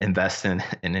invest in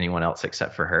anyone else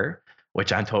except for her,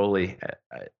 which I'm totally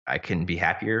I couldn't be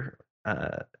happier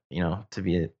to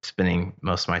be spending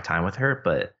most of my time with her.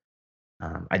 But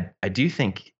I do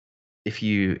think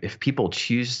if people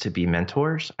choose to be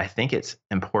mentors, I think it's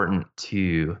important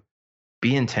to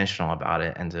be intentional about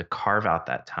it and to carve out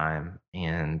that time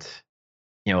and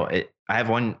I have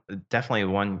definitely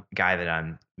one guy that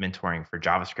I'm mentoring for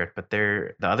JavaScript, but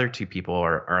the other two people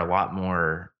are a lot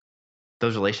more.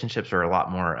 Those relationships are a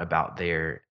lot more about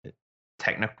their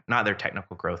not their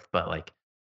technical growth, but like,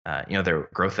 their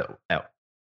growth at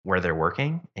where they're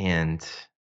working. And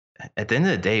at the end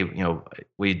of the day,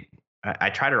 I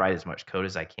try to write as much code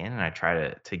as I can, and I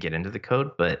try to get into the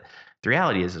code. But the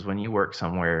reality is when you work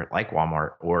somewhere like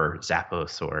Walmart or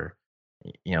Zappos or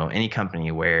any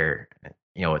company where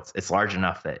it's large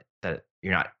enough that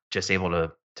you're not just able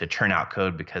to churn out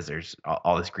code because there's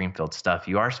all this greenfield stuff.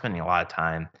 You are spending a lot of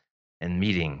time in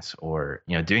meetings or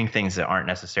doing things that aren't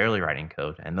necessarily writing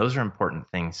code, and those are important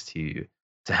things to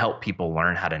help people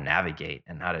learn how to navigate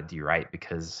and how to do right.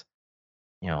 Because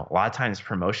a lot of times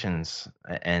promotions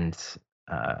and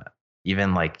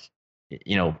even like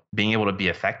being able to be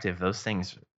effective, those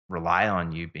things rely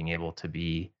on you being able to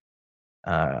be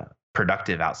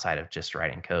productive outside of just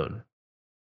writing code.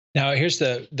 Now, here's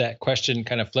that question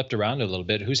kind of flipped around a little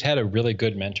bit. Who's had a really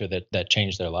good mentor that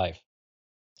changed their life?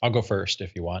 I'll go first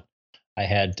if you want. I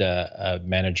had a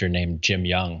manager named Jim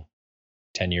Young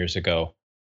 10 years ago.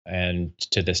 And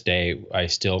to this day, I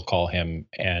still call him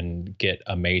and get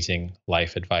amazing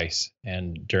life advice.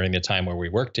 And during the time where we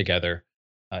worked together,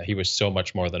 he was so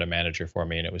much more than a manager for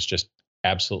me. And it was just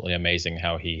absolutely amazing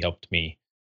how he helped me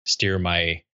steer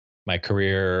my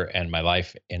career and my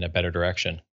life in a better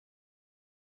direction.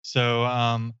 So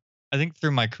I think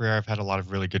through my career, I've had a lot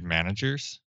of really good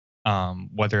managers.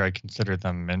 Whether I consider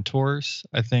them mentors,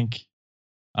 I think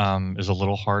is a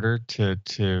little harder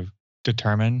to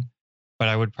determine. But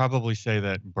I would probably say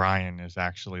that Brian is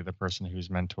actually the person who's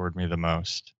mentored me the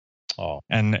most. Oh,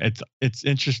 And it's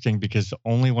interesting because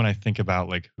only when I think about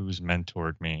like who's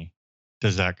mentored me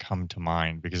does that come to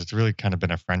mind, because it's really kind of been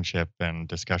a friendship and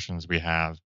discussions we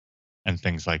have and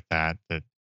things like that it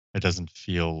doesn't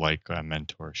feel like a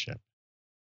mentorship.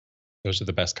 those are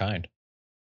the best kind.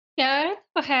 Yeah,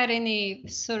 I never had any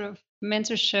sort of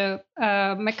mentorship.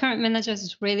 My current manager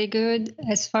is really good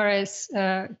as far as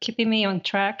keeping me on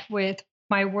track with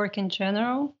my work in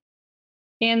general.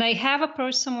 And I have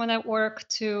approached someone at work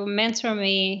to mentor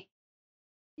me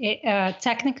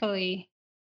technically,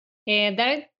 and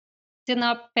that did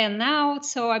not pan out.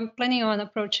 So I'm planning on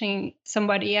approaching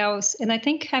somebody else. And I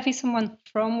think having someone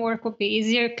from work would be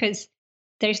easier because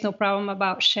there's no problem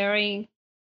about sharing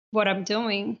what I'm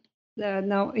doing.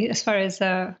 No, as far as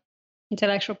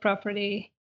intellectual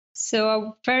property. So I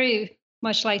would very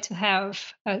much like to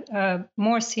have a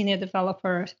more senior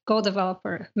developer, Go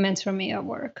developer, mentor me at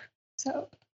work. So,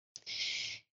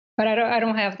 but I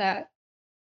don't have that.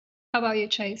 How about you,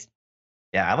 Chase?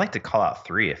 Yeah, I'd like to call out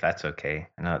three if that's okay.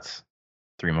 I know it's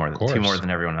two more than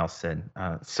everyone else said.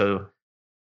 So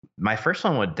my first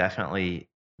one would definitely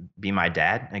be my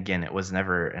dad. Again, it was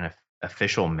never an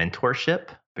official mentorship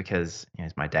because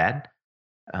he's my dad.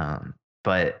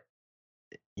 But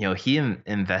he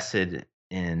invested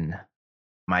in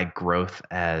my growth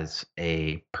as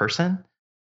a person,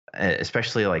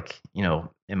 especially like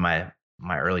in my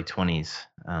early 20s.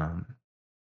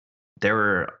 There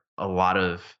were a lot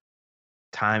of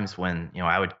times when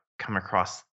I would come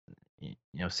across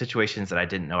situations that I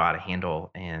didn't know how to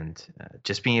handle, and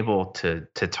just being able to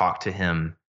talk to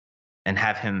him and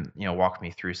have him walk me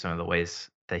through some of the ways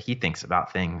that he thinks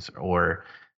about things, or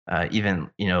even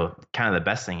kind of the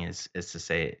best thing is to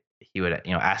say he would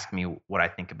ask me what I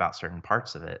think about certain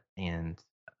parts of it and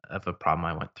of a problem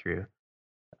I went through.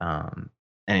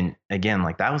 And again,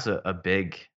 like that was a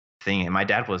big thing. And my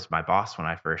dad was my boss when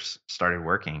I first started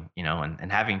working,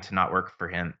 and having to not work for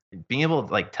him, being able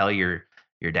to like tell your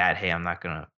dad, hey, I'm not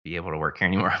going to be able to work here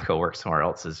anymore. I'll go work somewhere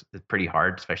else is pretty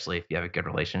hard, especially if you have a good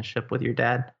relationship with your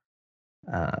dad.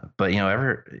 But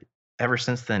ever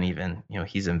since then, even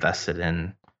he's invested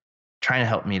in trying to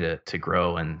help me to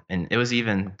grow, and it was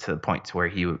even to the point to where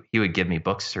he would give me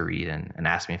books to read and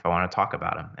ask me if I want to talk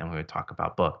about them, and we would talk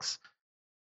about books.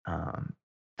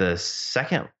 The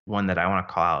second one that I want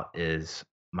to call out is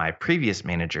my previous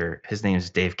manager. His name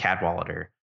is Dave Cadwallader.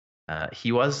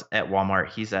 He was at Walmart.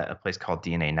 He's at a place called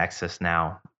DNA Nexus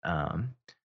now.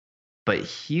 But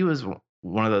he was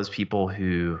one of those people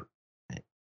who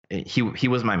he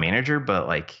was my manager, but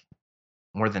like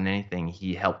more than anything,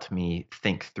 he helped me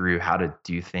think through how to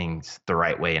do things the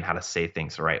right way and how to say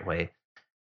things the right way.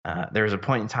 There was a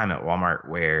point in time at Walmart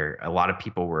where a lot of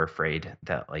people were afraid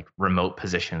that like remote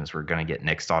positions were going to get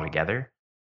nixed altogether.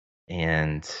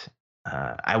 And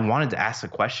I wanted to ask the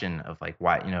question of like,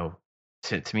 why,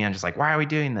 to me, I'm just like, why are we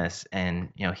doing this? And,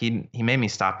 he made me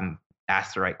stop and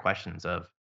ask the right questions of,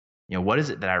 what is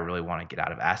it that I really want to get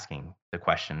out of asking the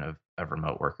question of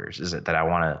remote workers? Is it that I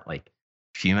want to like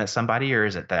fume at somebody, or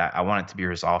is it that I want it to be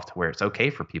resolved to where it's okay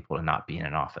for people to not be in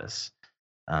an office?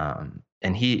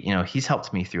 And he's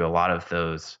helped me through a lot of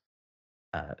those,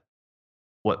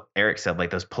 what Eric said, like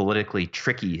those politically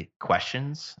tricky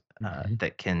questions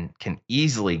that can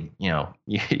easily,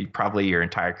 probably your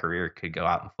entire career could go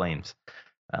out in flames.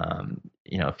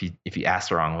 If you ask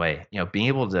the wrong way, being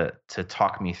able to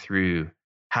talk me through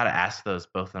how to ask those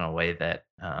both in a way that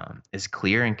is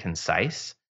clear and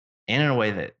concise, and in a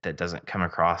way that doesn't come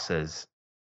across as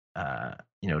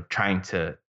trying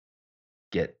to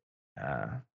get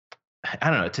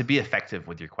I don't know, to be effective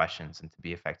with your questions and to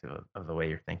be effective of the way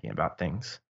you're thinking about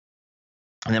things.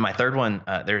 And then my third one,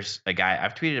 there's a guy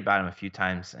I've tweeted about him a few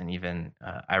times, and even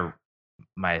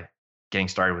my getting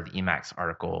started with Emacs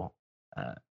article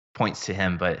points to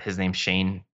him, but his name's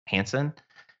Shane Hansen,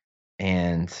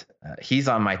 and he's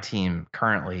on my team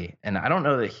currently. And I don't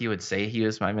know that he would say he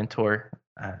was my mentor,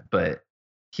 but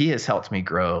he has helped me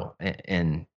grow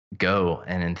in Go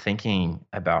and in thinking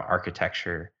about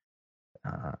architecture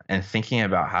and thinking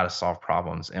about how to solve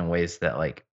problems in ways that,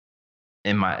 like,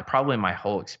 in my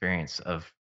whole experience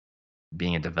of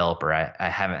being a developer, I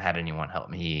haven't had anyone help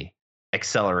me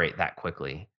accelerate that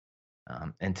quickly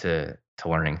into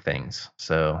learning things.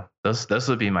 So those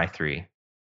would be my three.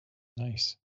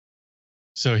 Nice.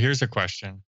 So here's a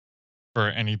question for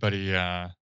anybody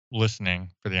listening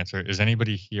for the answer. Is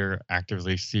anybody here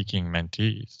actively seeking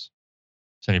mentees?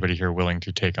 Is anybody here willing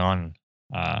to take on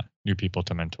new people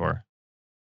to mentor?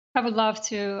 I would love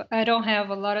to. I don't have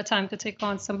a lot of time to take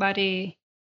on somebody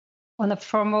on a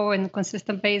formal and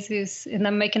consistent basis, and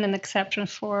I'm making an exception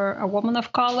for a woman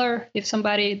of color. If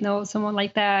somebody knows someone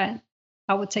like that,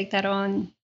 I would take that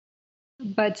on.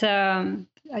 But I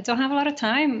don't have a lot of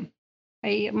time.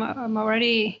 I'm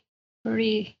already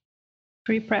pretty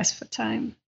pressed for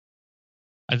time.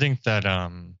 I think that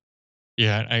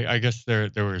I guess there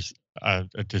was a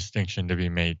distinction to be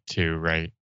made too,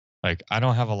 right? Like, I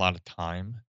don't have a lot of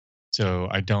time, so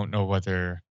I don't know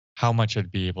how much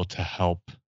I'd be able to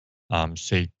help,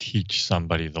 say, teach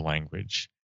somebody the language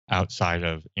outside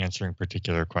of answering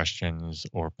particular questions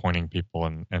or pointing people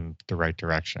in the right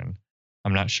direction.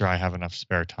 I'm not sure I have enough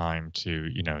spare time to,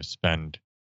 spend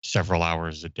several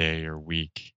hours a day or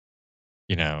week,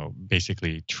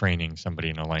 basically training somebody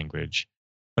in a language.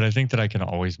 But I think that I can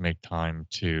always make time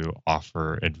to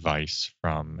offer advice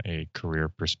from a career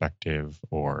perspective,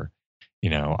 or,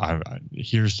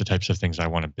 here's the types of things I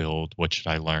want to build. What should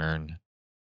I learn?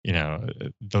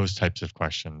 Those types of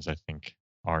questions I think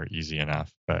are easy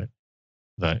enough. But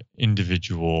the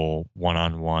individual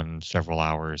one-on-one, several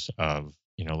hours of,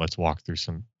 let's walk through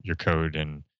your code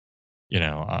and,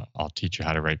 I'll teach you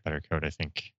how to write better code, I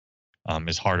think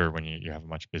is harder when you have a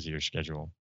much busier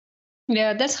schedule.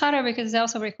 Yeah, that's harder because it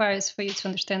also requires for you to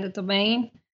understand the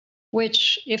domain,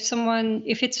 which if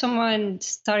it's someone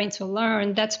starting to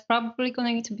learn, that's probably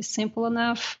going to be simple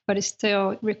enough, but it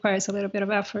still requires a little bit of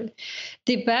effort.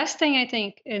 The best thing, I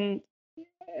think, and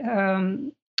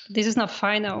this is not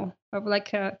final, I would like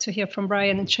to hear from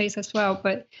Brian and Chase as well,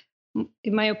 but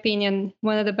in my opinion,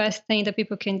 one of the best things that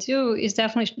people can do is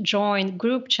definitely join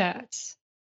group chats,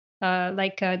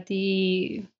 like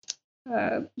the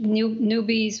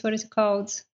newbies, what is it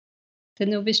called? The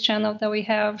newbies channel that we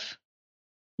have,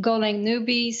 Golang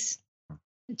Newbies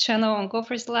channel on Go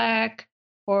for Slack,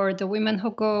 or the Women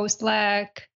Who Go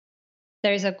Slack.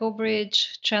 There is a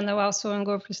GoBridge channel also on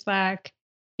Go for Slack.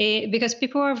 Because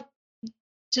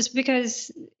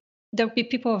there'll be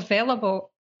people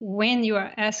available when you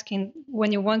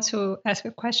want to ask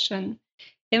a question,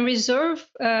 and reserve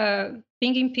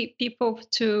pinging people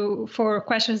for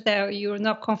questions that you're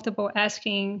not comfortable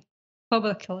asking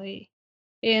publicly.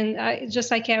 And just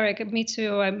like Eric, me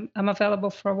too, I'm available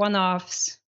for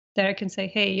one-offs that I can say,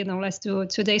 hey, let's do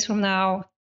 2 days from now,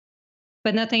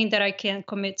 but nothing that I can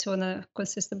commit to on a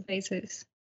consistent basis.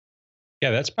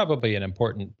 Yeah, that's probably an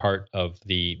important part of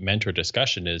the mentor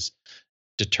discussion, is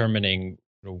determining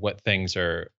what things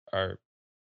are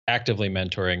actively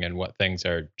mentoring and what things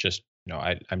are just,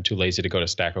 I'm too lazy to go to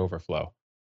Stack Overflow.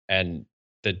 And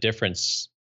the difference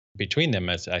between them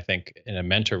is, I think, in a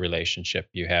mentor relationship,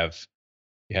 you have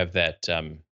that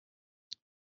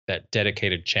that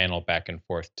dedicated channel back and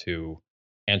forth to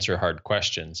answer hard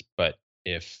questions. But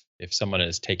if someone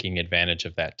is taking advantage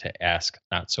of that to ask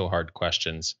not so hard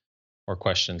questions, or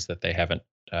questions that they haven't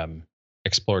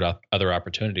explored other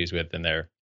opportunities with, then they're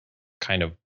kind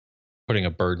of putting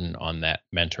a burden on that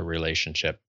mentor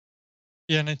relationship.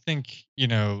 Yeah, and I think,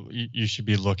 you should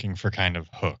be looking for kind of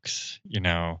hooks,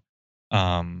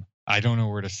 I don't know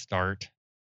where to start,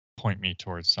 point me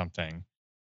towards something.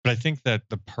 But I think that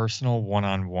the personal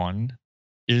one-on-one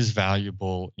is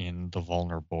valuable in the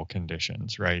vulnerable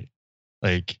conditions, right?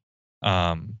 Like,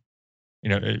 um,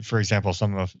 for example,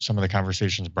 some of the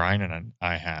conversations Brian and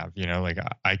I have, like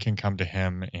I can come to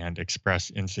him and express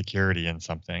insecurity in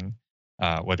something,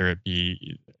 whether it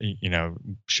be,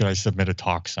 should I submit a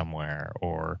talk somewhere,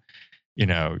 or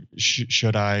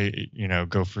should I,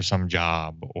 go for some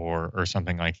job or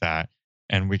something like that,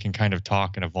 and we can kind of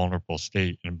talk in a vulnerable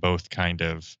state and both kind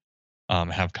of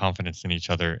have confidence in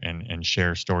each other and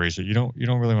share stories that you don't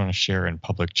really want to share in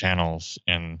public channels.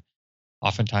 And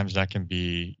oftentimes that can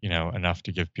be, enough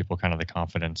to give people kind of the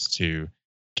confidence to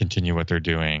continue what they're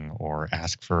doing or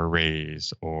ask for a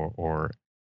raise or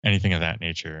anything of that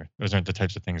nature. Those aren't the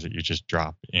types of things that you just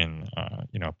drop in,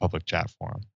 a public chat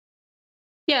forum.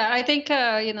 Yeah, I think,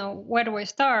 where do I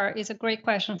start is a great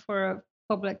question for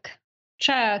public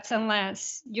chats,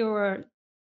 unless you're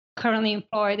currently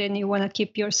employed and you want to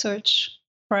keep your search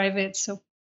private. So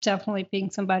definitely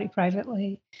ping somebody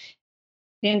privately.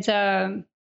 And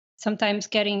sometimes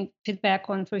getting feedback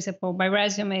on, for example, my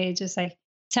resume, just like,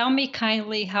 tell me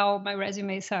kindly how my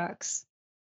resume sucks.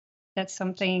 That's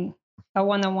something a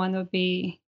one-on-one would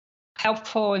be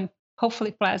helpful and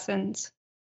hopefully pleasant.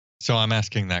 So I'm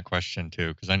asking that question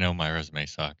too, because I know my resume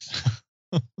sucks.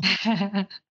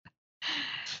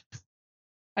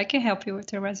 I can help you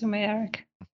with your resume, Eric.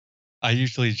 I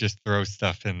usually just throw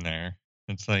stuff in there.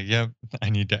 It's like, yep, I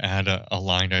need to add a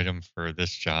line item for this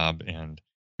job, and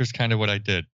here's kind of what I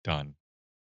did. Done.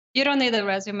 You don't need a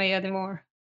resume anymore.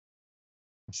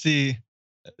 See,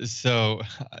 so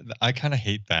I kind of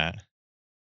hate that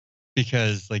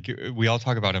because, like, we all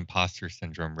talk about imposter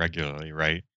syndrome regularly,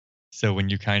 right? So when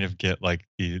you kind of get like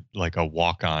a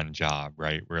walk-on job,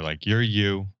 right, where like you're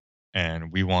you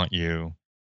and we want you,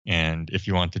 and if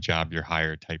you want the job, you're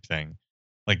hired type thing.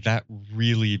 Like that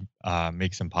really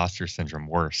makes imposter syndrome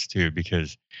worse too,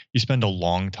 because you spend a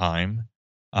long time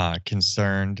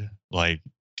concerned, like,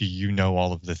 do you know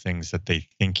all of the things that they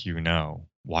think you know,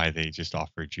 why they just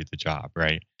offered you the job,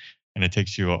 right? And it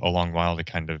takes you a long while to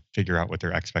kind of figure out what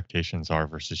their expectations are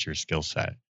versus your skill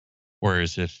set.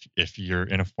 Whereas if you're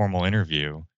in a formal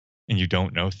interview and you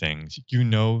don't know things, you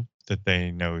know that they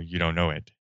know you don't know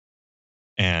it,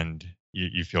 and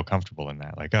you feel comfortable in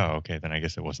that. Like, oh, okay, then I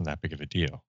guess it wasn't that big of a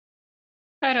deal.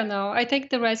 I don't know. I think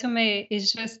the resume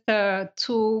is just a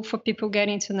tool for people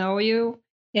getting to know you.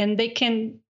 And they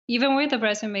can, even with the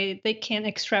resume, they can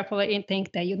extrapolate and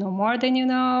think that you know more than you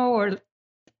know, or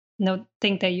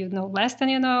think that you know less than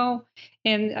you know.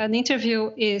 And an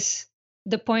interview is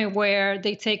the point where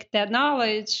they take that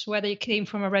knowledge, whether it came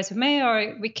from a resume or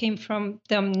it came from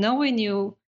them knowing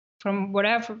you from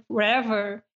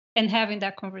wherever, and having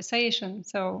that conversation.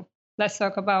 So let's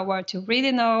talk about what you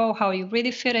really know, how you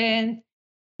really fit in,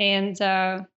 and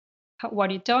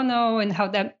what you don't know, and how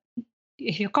that,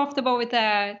 if you're comfortable with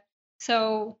that.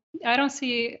 So I don't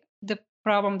see the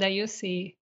problem that you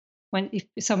see if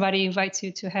somebody invites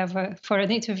you to have for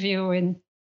an interview and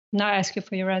not ask you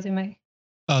for your resume.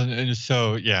 And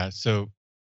so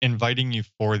inviting you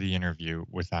for the interview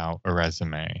without a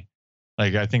resume,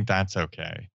 like I think that's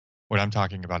okay. What I'm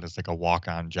talking about is like a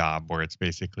walk-on job where it's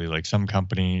basically like some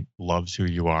company loves who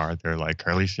you are. They're like,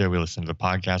 Carlicia, we listen to the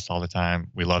podcast all the time.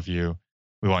 We love you.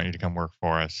 We want you to come work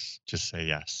for us. Just say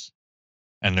yes.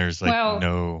 And there's like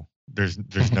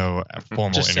there's no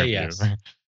formal Just interview. Say yes.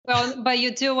 Well, but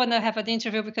you do want to have an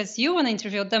interview because you want to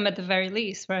interview them at the very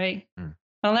least, right? Mm.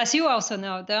 Unless you also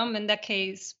know them. In that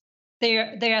case,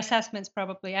 their assessment's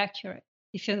probably accurate.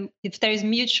 If there is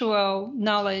mutual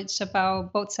knowledge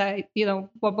about both sides,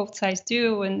 what both sides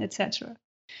do, and etc.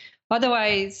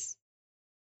 Otherwise,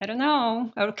 I don't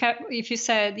know. If you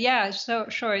said, yeah, so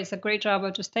sure, it's a great job,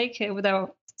 I'll just take it,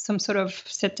 without some sort of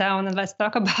sit down and let's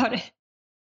talk about it.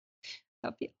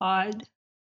 That'd be odd.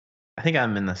 I think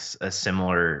I'm in a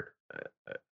similar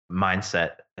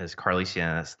mindset as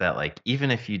Carlicia, is that like,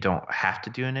 even if you don't have to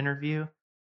do an interview,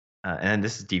 and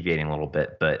this is deviating a little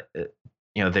bit, but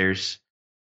there's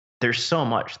so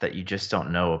much that you just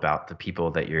don't know about the people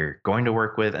that you're going to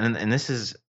work with. And this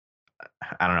is,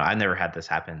 I don't know, I've never had this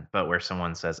happen, but where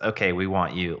someone says, okay, we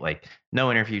want you, like,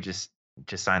 no interview, just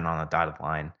sign on a dotted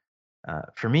line.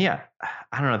 For me, I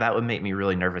don't know, that would make me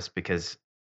really nervous, because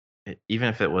even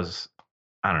if it was,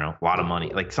 I don't know, a lot of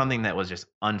money, like something that was just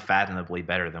unfathomably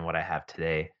better than what I have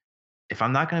today, if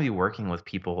I'm not going to be working with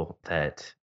people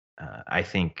that I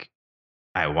think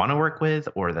I want to work with,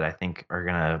 or that I think are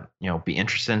going to, be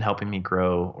interested in helping me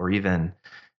grow, or even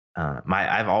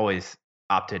I've always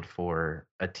opted for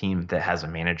a team that has a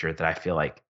manager that I feel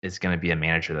like is going to be a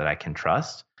manager that I can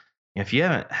trust. If you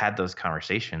haven't had those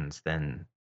conversations, then,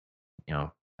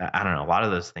 I don't know, a lot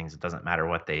of those things, it doesn't matter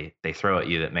what they throw at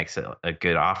you that makes it a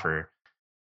good offer.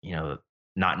 You know,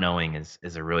 not knowing is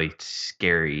a really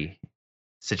scary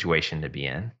situation to be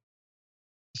in.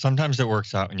 Sometimes it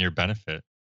works out in your benefit.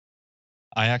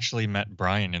 I actually met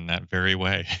Brian in that very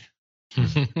way.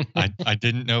 I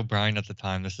didn't know Brian at the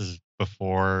time. This is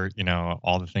before,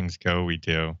 all the things Go we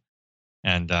do.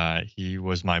 And he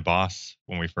was my boss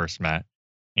when we first met.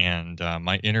 And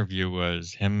my interview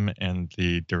was him and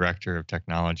the director of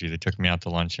technology. They took me out to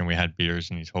lunch and we had beers,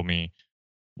 and he told me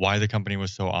why the company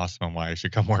was so awesome and why I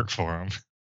should come work for him.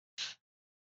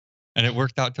 And it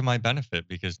worked out to my benefit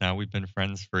because now we've been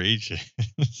friends for ages.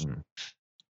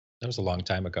 That was a long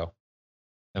time ago.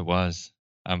 It was.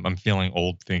 I'm feeling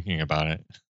old thinking about it.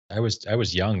 I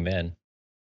was young then.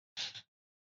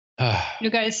 You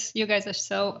guys are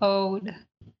so old.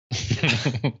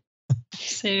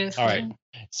 Seriously. All right.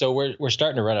 So we're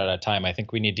starting to run out of time. I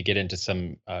think we need to get into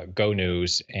some Go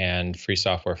news and Free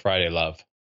Software Friday love.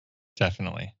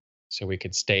 Definitely. So we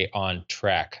could stay on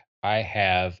track. I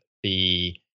have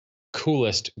the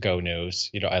coolest Go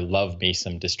news. I love me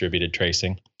some distributed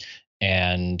tracing.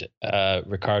 And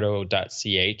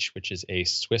Ricardo.ch, which is a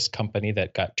Swiss company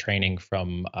that got training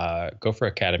from Gopher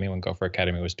Academy when Gopher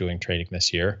Academy was doing training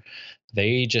this year,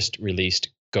 they just released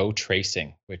Go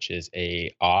Tracing, which is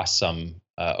a awesome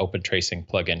open tracing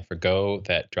plugin for Go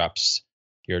that drops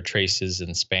your traces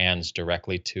and spans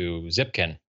directly to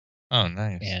Zipkin. Oh,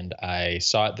 nice. And I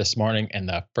saw it this morning, and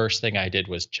the first thing I did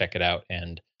was check it out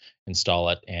and install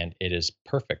it, and it is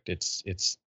perfect.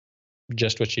 It's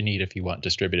just what you need if you want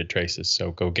distributed traces.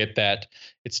 So go get that.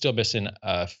 It's still missing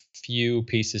a few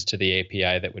pieces to the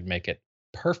API that would make it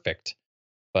perfect,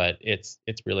 but it's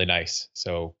really nice.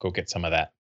 So go get some of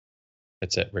that.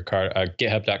 That's it.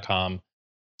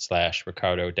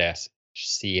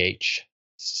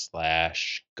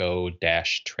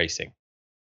 GitHub.com/Ricardo-ch/go-tracing.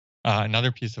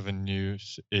 Another piece of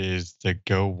news is the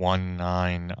Go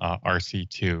 1.9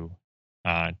 RC2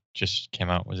 just came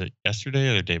out. Was it yesterday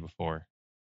or the day before?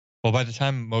 Well, by the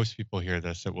time most people hear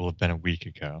this, it will have been a week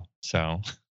ago. So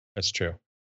that's true.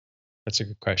 That's a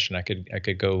good question. I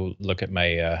could go look at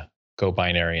my Go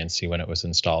binary and see when it was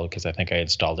installed, because I think I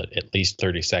installed it at least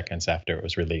 30 seconds after it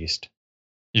was released.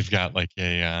 You've got like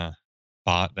a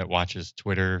bot that watches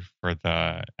Twitter for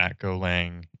the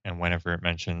 @GoLang, and whenever it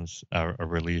mentions a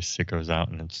release, it goes out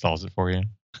and installs it for you.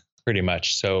 Pretty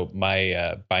much. So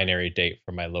my binary date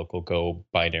for my local Go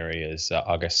binary is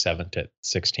August 7th at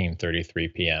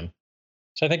 16:33 p.m.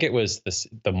 So I think it was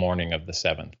the morning of the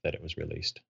 7th that it was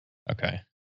released. Okay.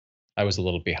 I was a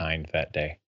little behind that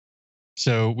day.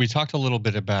 So we talked a little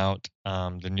bit about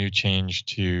the new change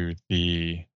to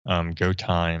the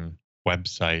GoTime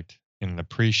website in the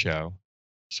pre-show.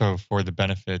 So for the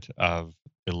benefit of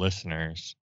the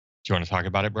listeners, do you want to talk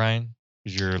about it, Brian?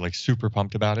 Because you're like super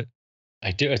pumped about it.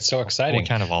 I do. It's so exciting. What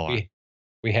kind of all are?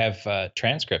 We have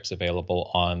transcripts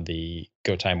available on the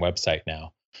GoTime website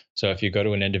now. So if you go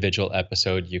to an individual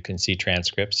episode, you can see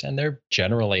transcripts, and they're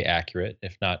generally accurate,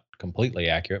 if not completely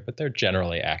accurate, but they're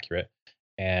generally accurate.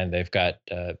 And they've got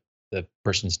the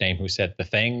person's name who said the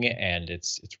thing, and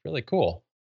it's really cool.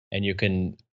 And you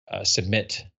can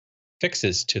submit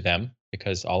fixes to them,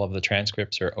 because all of the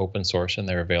transcripts are open source and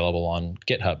they're available on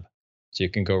GitHub. So you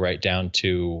can go right down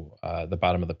to the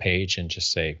bottom of the page and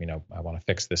just say, I want to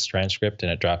fix this transcript,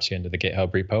 and it drops you into the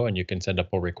GitHub repo, and you can send a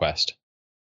pull request.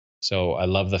 So I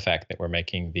love the fact that we're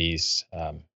making these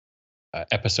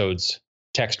episodes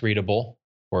text readable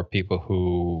for people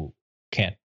who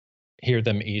can't hear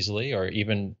them easily, or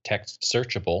even text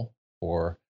searchable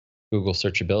for Google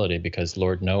searchability, because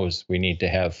Lord knows we need to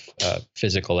have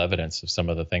physical evidence of some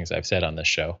of the things I've said on this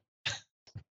show.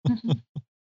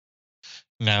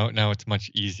 Now it's much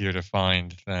easier to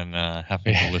find than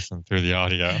having to listen through the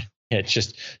audio. Yeah,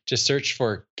 just search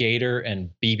for Gator and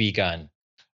BB gun.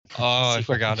 Oh, I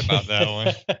forgot about that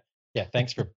one. Yeah,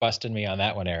 thanks for busting me on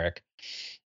that one, Eric.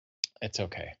 It's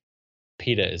okay.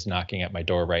 PETA is knocking at my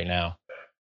door right now.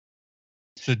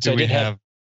 So we have...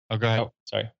 Oh, go ahead. Oh,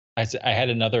 sorry. I had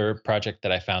another project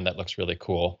that I found that looks really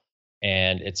cool,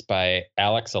 and it's by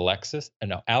Alex Ellis,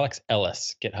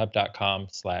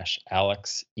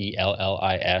 GitHub.com/Alex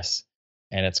ELLIS,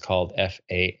 and it's called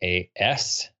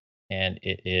FAAS, and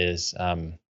it is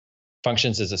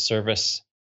Functions as a Service,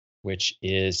 which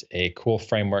is a cool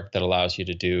framework that allows you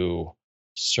to do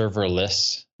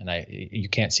serverless, and you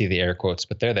can't see the air quotes,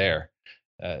 but they're there,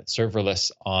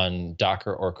 serverless on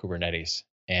Docker or Kubernetes,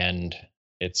 and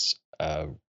it's a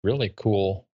really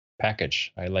cool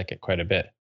package. I like it quite a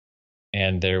bit.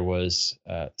 And there was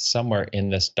somewhere in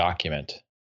this document,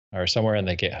 or somewhere in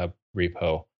the GitHub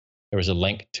repo, there was a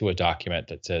link to a document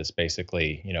that says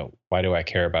basically, why do I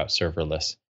care about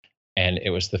serverless? And it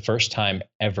was the first time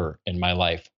ever in my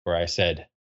life where I said,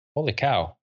 holy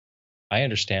cow, I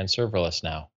understand serverless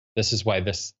now. This is why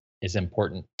this is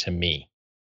important to me.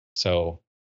 So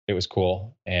it was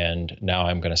cool. And now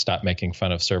I'm going to stop making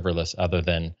fun of serverless other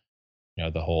than,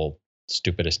 the whole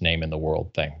stupidest name in the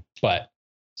world thing. But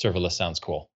serverless sounds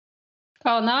cool.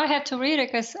 Oh, now I have to read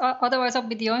it because otherwise I'll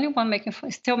be the only one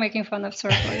still making fun of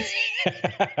serverless.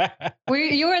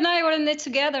 You and I were in it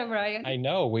together, Brian. I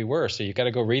know we were. So you got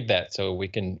to go read that so we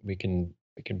can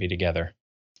be together.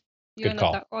 Good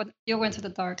call. You went to the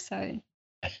dark side.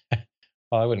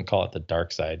 Well, I wouldn't call it the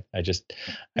dark side. I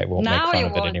won't make fun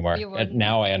of it anymore.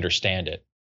 Now I understand it.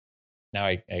 Now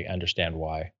I understand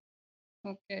why.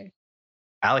 Okay.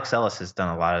 Alex Ellis has done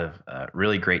a lot of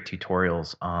really great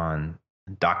tutorials on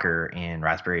Docker and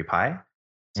Raspberry Pi.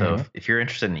 So if you're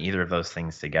interested in either of those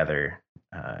things together,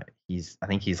 I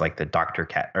think he's like the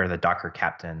Docker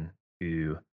captain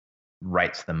who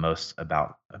writes the most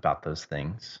about those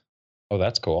things. Oh,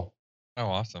 that's cool. Oh,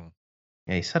 awesome.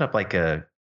 Yeah, he set up like a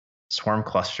Swarm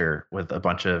cluster with a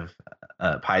bunch of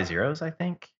Pi zeros, I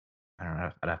think. I don't know.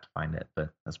 I'd have to find it, but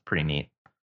that's pretty neat.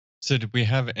 So did we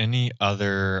have any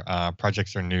other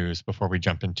projects or news before we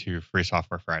jump into Free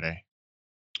Software Friday?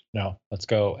 No, let's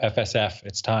go FSF.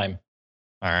 It's time.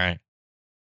 All right.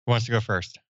 Who wants to go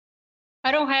first?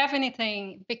 I don't have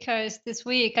anything because this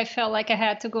week I felt like I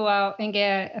had to go out and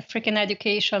get a freaking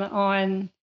education on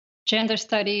gender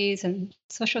studies and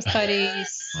social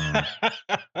studies.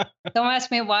 Don't ask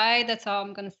me why. That's all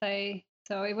I'm going to say.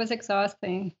 So it was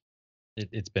exhausting.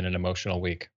 It's been an emotional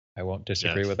week. I won't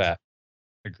disagree with that.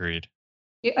 Agreed.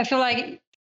 I feel like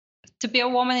to be a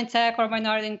woman in tech or a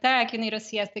minority in tech, you need a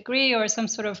CS degree or some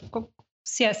sort of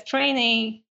CS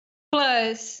training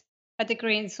plus a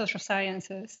degree in social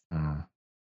sciences.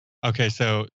 Okay,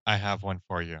 so I have one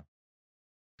for you.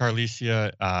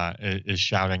 Carlicia is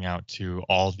shouting out to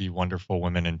all the wonderful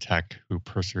women in tech who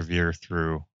persevere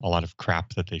through a lot of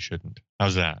crap that they shouldn't.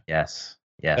 How's that? Yes.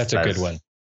 That's a good one.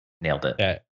 Nailed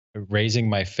it. Raising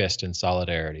my fist in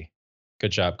solidarity.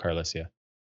 Good job, Carlicia.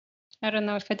 I don't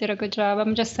know if I did a good job.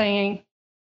 I'm just saying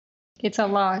it's a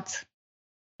lot.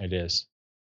 It is.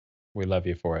 We love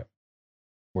you for it.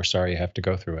 We're sorry you have to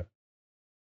go through it.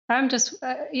 I'm just,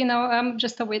 I'm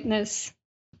just a witness,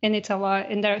 and it's a lot.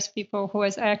 And there's people who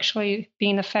is actually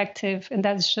being effective, and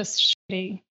that's just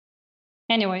shitty.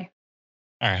 Anyway.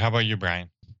 All right. How about you,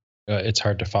 Brian? It's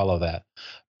hard to follow that.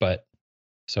 But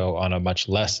so on a much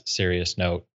less serious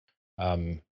note,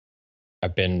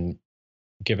 I've been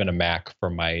given a Mac for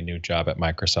my new job at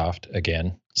Microsoft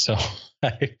again. So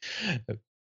I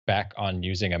back on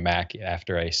using a Mac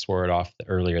after I swore it off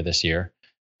earlier this year.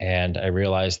 And I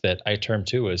realized that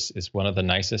iTerm2 is one of the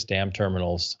nicest damn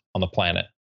terminals on the planet.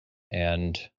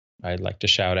 And I'd like to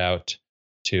shout out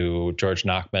to George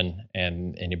Nachman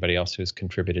and anybody else who's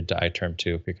contributed to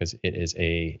iTerm2 because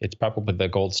it's probably the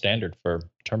gold standard for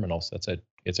terminals.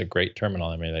 It's a great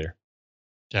terminal emulator.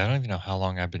 Yeah, I don't even know how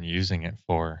long I've been using it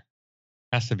for.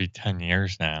 It has to be 10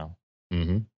 years now.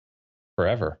 Mm-hmm.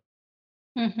 Forever.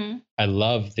 Mm-hmm. I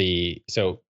love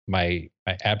my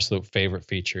absolute favorite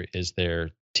feature is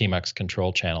their tmux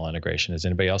control channel integration. Has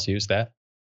anybody else used that?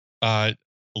 A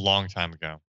long time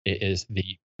ago. It is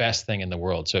the best thing in the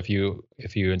world. So if you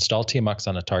install tmux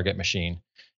on a target machine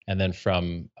and then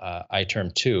from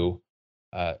iTerm2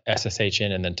 SSH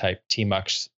in and then type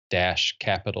tmux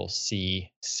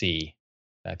 -CC.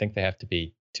 I think they have to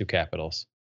be 2 capitals.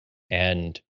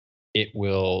 And it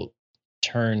will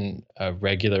turn a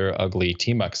regular ugly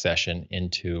tmux session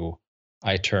into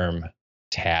iTerm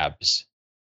tabs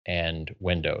and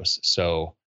windows.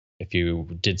 So if you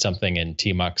did something in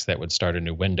tmux that would start a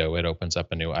new window, it opens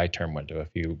up a new iTerm window.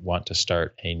 If you want to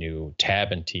start a new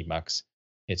tab in tmux,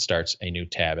 it starts a new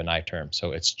tab in iTerm.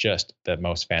 So it's just the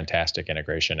most fantastic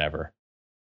integration ever.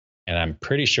 And I'm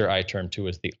pretty sure iTerm2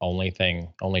 is the only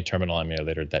terminal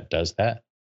emulator that does that.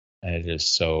 And it is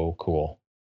so cool.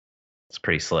 It's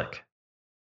pretty slick.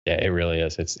 Yeah, it really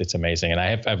is. It's amazing. And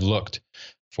I've looked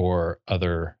for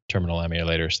other terminal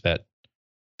emulators that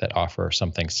offer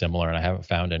something similar, and I haven't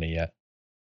found any yet.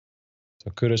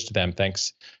 So kudos to them.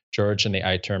 Thanks, George and the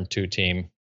iTerm2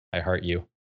 team. I heart you.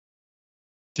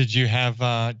 Did you have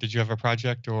a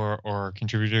project or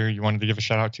contributor you wanted to give a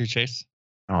shout out to, Chase?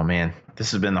 Oh man,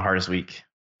 this has been the hardest week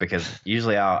because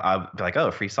usually I'll be like,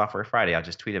 oh, Free Software Friday. I'll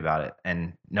just tweet about it.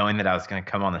 And knowing that I was going to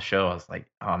come on the show, I was like,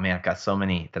 oh man, I've got so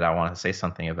many that I want to say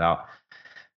something about.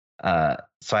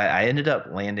 So I ended up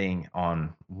landing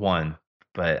on one,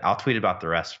 but I'll tweet about the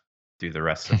rest through the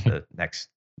rest of the next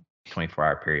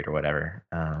 24-hour period or whatever.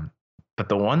 But but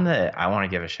the one that I want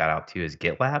to give a shout out to is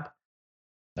GitLab.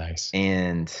 Nice.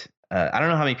 And I don't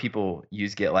know how many people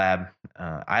use GitLab.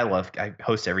 I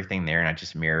host everything there and I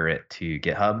just mirror it to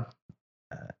GitHub.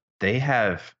 They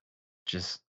have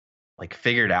just like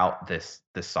figured out this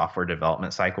software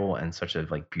development cycle in such a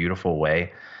like beautiful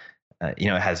way.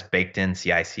 It has baked in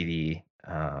CI/CD,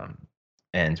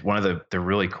 and one of the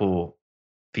really cool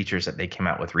features that they came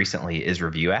out with recently is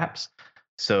review apps.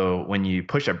 So when you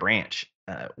push a branch,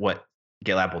 what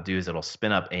GitLab will do is it'll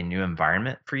spin up a new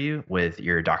environment for you with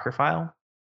your Docker file,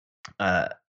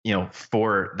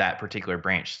 for that particular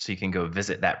branch. So you can go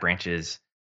visit that branch's,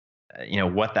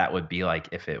 what that would be like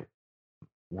if it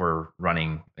were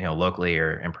running, locally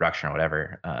or in production or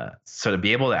whatever. So to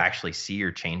be able to actually see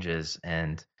your changes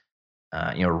and,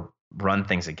 run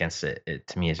things against it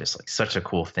to me is just like such a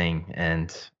cool thing. And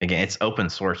again, it's open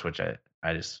source, which I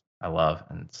love,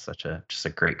 and it's just a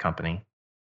great company.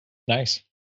 Nice.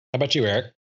 How about you,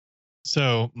 Eric?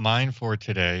 So mine for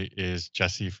today is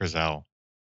Jessie Frizzell.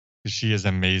 She is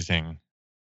amazing.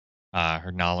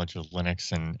 Her knowledge of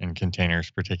Linux and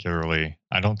containers particularly.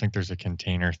 I don't think there's a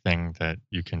container thing that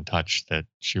you can touch that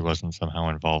she wasn't somehow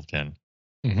involved in.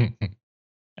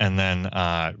 And then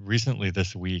recently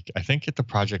this week, I think the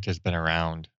project has been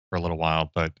around for a little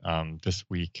while, but this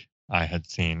week I had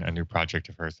seen a new project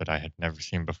of hers that I had never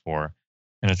seen before.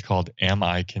 And it's called Am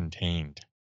I Contained?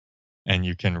 And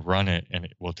you can run it and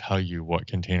it will tell you what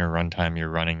container runtime you're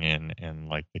running in and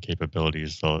like the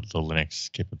capabilities, the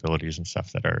Linux capabilities and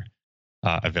stuff that are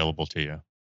available to you,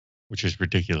 which is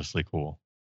ridiculously cool.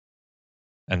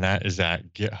 And that is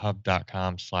at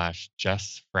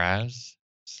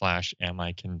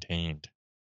github.com/jessfraz/amicontained.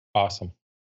 Awesome.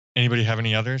 Anybody have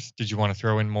any others? Did you want to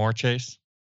throw in more, Chase?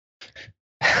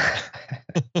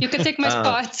 You can take my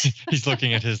spot. He's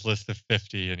looking at his list of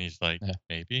 50 and he's like,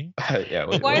 maybe. Yeah.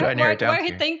 Why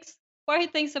he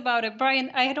thinks about it, Brian?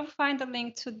 I don't find the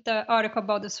link to the article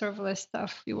about the serverless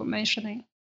stuff you were mentioning.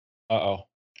 All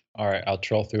right, I'll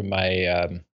troll through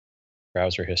my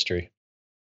browser history,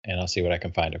 and I'll see what I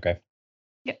can find. Okay.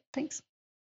 Yeah. Thanks.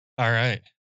 All right.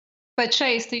 But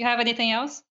Chase, do you have anything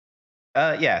else?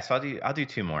 Yeah. So I'll do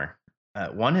two more.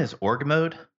 One is org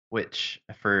mode, which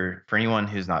for anyone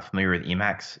who's not familiar with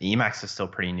Emacs is still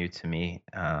pretty new to me.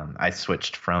 I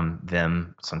switched from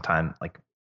them sometime like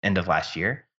end of last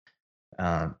year.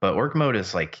 But org mode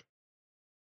is like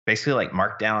basically like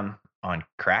Markdown on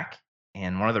crack.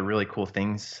 And one of the really cool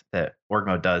things that org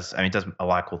mode does, it does a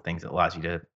lot of cool things. It allows you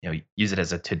to use it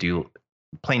as a to-do,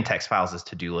 plain text files as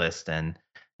to-do list, and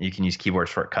you can use keyboard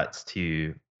shortcuts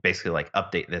to basically like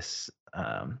update these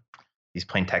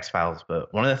plain text files.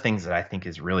 But one of the things that I think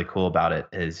is really cool about it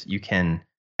is you can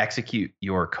execute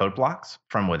your code blocks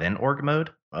from within org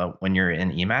mode when you're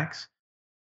in Emacs.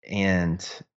 And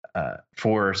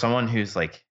for someone who's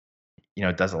like,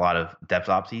 does a lot of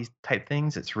DevOps type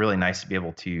things, it's really nice to be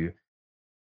able to,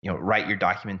 write your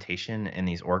documentation in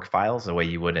these org files the way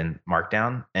you would in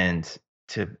Markdown, and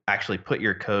to actually put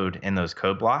your code in those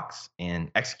code blocks and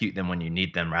execute them when you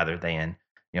need them, rather than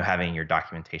having your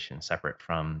documentation separate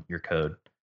from your code.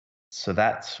 So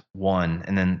that's one.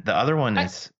 And then the other one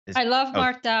is I love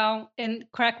Markdown, and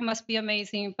crack must be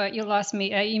amazing, but you lost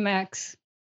me at Emacs.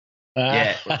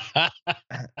 Yeah.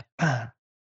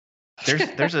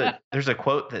 There's a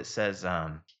quote that says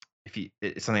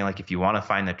it's something like, if you want to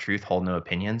find the truth, hold no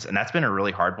opinions. And that's been a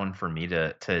really hard one for me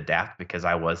to adapt, because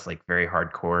I was like very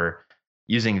hardcore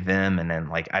using them, and then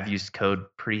like I've used code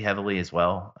pretty heavily as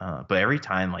well. But every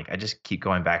time, like I just keep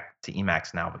going back to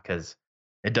Emacs now, because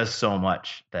it does so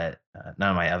much that none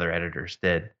of my other editors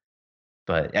did.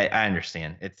 But I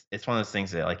understand. It's one of those things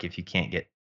that like if you can't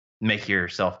make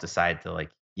yourself decide to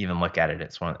like even look at it,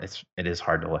 it is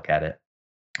hard to look at it.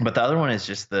 But the other one is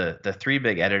just the three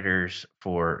big editors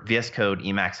for VS Code,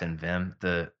 Emacs, and Vim.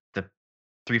 The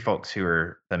three folks who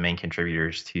are the main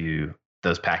contributors to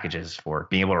those packages for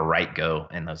being able to write Go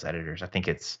in those editors. I think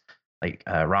it's like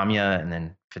Ramya, and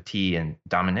then Fatih and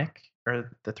Dominic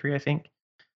are the three, I think.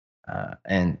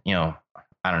 And I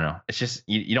don't know. It's just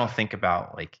you don't think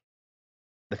about like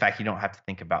the fact you don't have to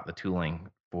think about the tooling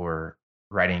for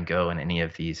writing Go in any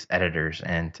of these editors,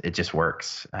 and it just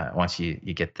works once you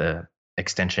get the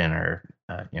extension or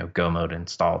Go mode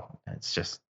installed. It's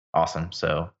just awesome.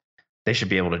 So they should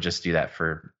be able to just do that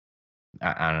for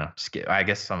I don't know. I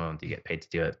guess some of them do get paid to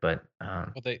do it, but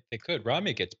well, they could.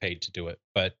 Ramya gets paid to do it,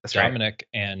 but that's Dominic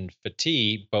right. and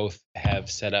Fatih both have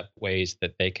set up ways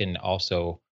that they can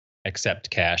also accept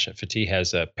cash. Fatih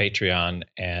has a Patreon,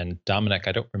 and Dominic,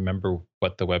 I don't remember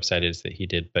what the website is that he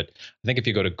did, but I think if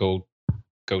you go to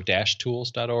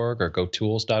go-tools.org or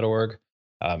gotools.org,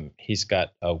 he's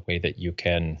got a way that you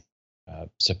can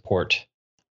support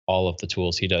all of the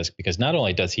tools he does, because not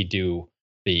only does he do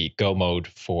the Go mode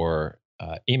for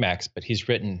Emacs, but he's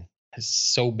written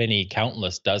so many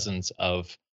countless dozens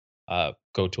of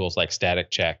Go tools like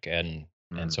Static Check and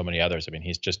so many others. I mean,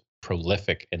 he's just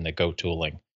prolific in the Go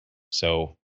tooling.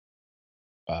 So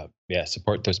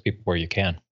support those people where you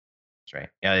can. That's right.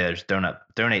 Yeah, there's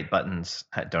donate buttons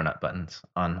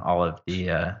on all of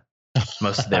the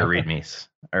most of their readmes,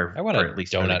 or I want or a at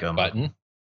least donut button.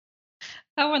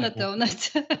 I want a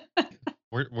donut.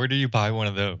 Where do you buy one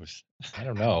of those? I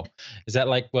don't know. Is that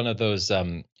like one of those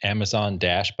Amazon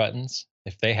Dash buttons?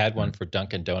 If they had one for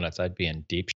Dunkin' Donuts, I'd be in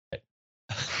deep shit.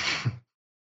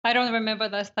 I don't remember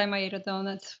last time I ate a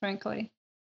donut, frankly.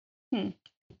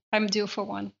 I'm due for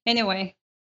one. Anyway.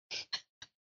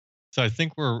 So I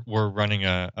think we're running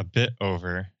a bit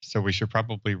over, so we should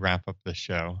probably wrap up the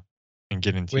show and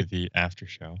get into the after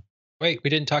show. Wait, we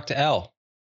didn't talk to Elle.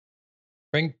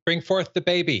 Bring forth the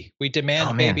baby. We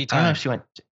demand baby time. I don't know if she went.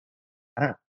 I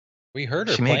don't. We heard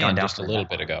her She may have gone playing down just a for little that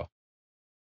bit one. ago.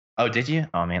 Oh, did you?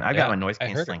 Oh man, I got my noise I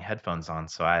heard canceling headphones on,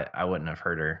 so I wouldn't have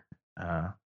heard her.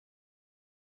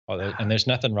 And there's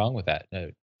nothing wrong with that.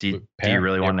 Do you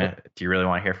really want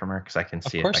to hear from her? Because I can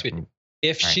see of course it.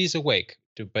 If she's awake,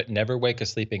 but never wake a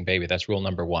sleeping baby. That's rule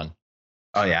number 1.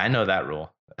 Oh yeah, I know that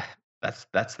rule.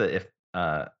 That's the if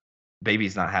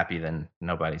baby's not happy, then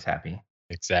nobody's happy.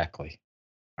 Exactly.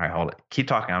 All right, hold it. Keep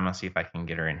talking. I'm gonna see if I can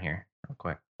get her in here real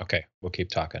quick. Okay, we'll keep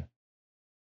talking.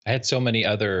 I had so many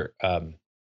other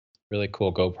really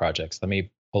cool Go projects. Let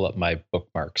me pull up my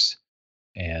bookmarks,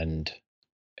 and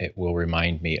it will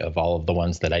remind me of all of the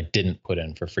ones that I didn't put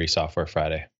in for Free Software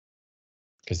Friday,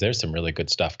 because there's some really good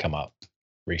stuff come up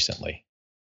recently.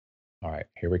 All right,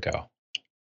 here we go.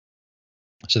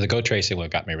 So the Go tracing one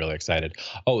got me really excited.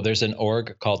 Oh, there's an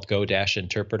org called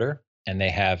Go-Interpreter, and they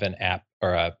have an app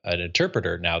or an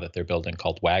interpreter now that they're building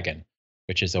called Wagon,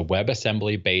 which is a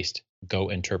WebAssembly-based Go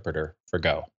interpreter for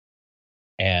Go.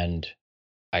 And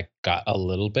I got a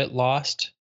little bit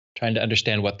lost trying to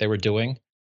understand what they were doing.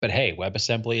 But hey,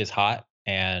 WebAssembly is hot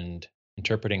and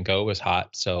interpreting Go is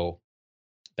hot. So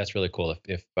that's really cool.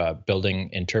 If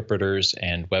building interpreters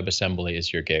and WebAssembly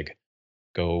is your gig,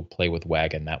 go play with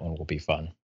Wagon. That one will be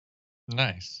fun.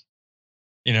 Nice.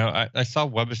 You know, I saw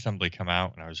WebAssembly come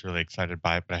out and I was really excited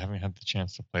by it, but I haven't had the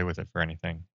chance to play with it for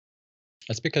anything.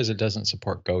 That's because it doesn't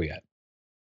support Go yet.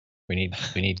 We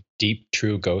need deep,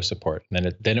 true Go support.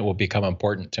 And then it will become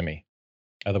important to me.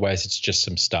 Otherwise, it's just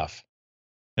some stuff.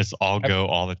 It's all Go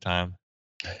all the time.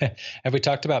 Have we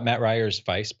talked about Matt Ryer's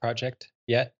Vice project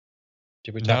yet?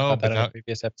 Did we talk about that in a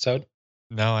previous episode?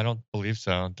 No, I don't believe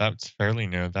so. That's fairly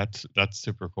new. That's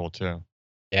super cool too.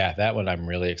 Yeah, that one I'm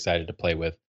really excited to play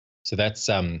with. So that's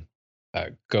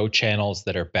Go channels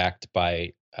that are backed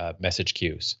by message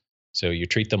queues. So you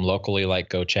treat them locally like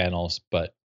Go channels,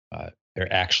 but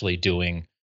they're actually doing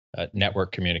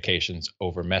network communications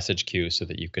over message queues so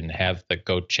that you can have the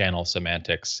Go channel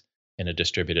semantics in a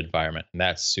distributed environment. And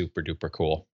that's super duper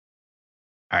cool.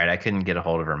 All right, I couldn't get a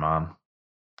hold of her mom.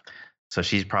 So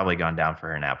she's probably gone down for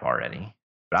her nap already.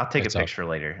 But I'll take a picture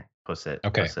later, post it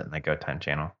in the Go Time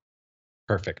channel.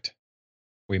 Perfect.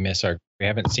 We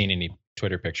haven't seen any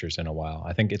Twitter pictures in a while.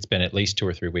 I think it's been at least 2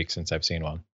 or 3 weeks since I've seen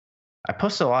one. I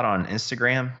post a lot on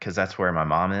Instagram because that's where my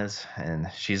mom is, and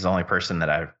she's the only person that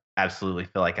I absolutely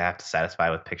feel like I have to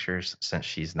satisfy with pictures since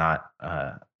she's not,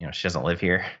 she doesn't live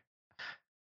here.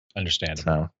 Understandable.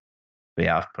 So, but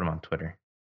yeah, I'll put them on Twitter.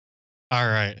 All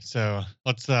right, so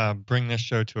let's bring this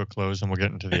show to a close, and we'll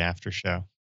get into the after show.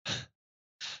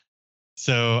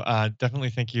 So definitely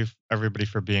thank you everybody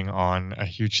for being on. A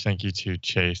huge thank you to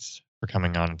Chase for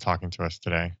coming on and talking to us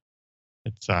today.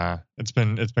 It's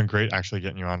been great actually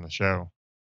getting you on the show.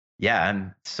 Yeah,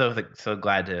 I'm so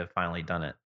glad to have finally done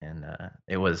it, and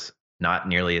it was not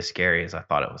nearly as scary as I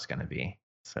thought it was going to be.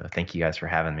 So thank you guys for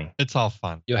having me. It's all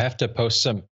fun. You'll have to post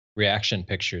some reaction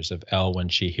pictures of Elle when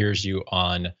she hears you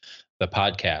on the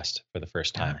podcast for the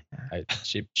first time.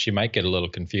 She might get a little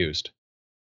confused.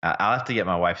 I'll have to get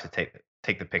my wife to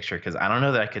take the picture because I don't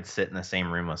know that I could sit in the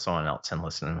same room with someone else and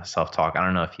listen to myself talk. I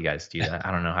don't know if you guys do that.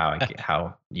 I don't know how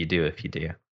you do if you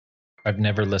do. I've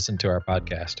never listened to our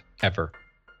podcast ever.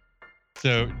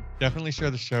 So definitely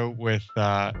share the show with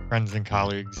friends and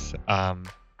colleagues.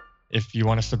 If you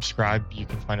want to subscribe, you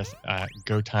can find us at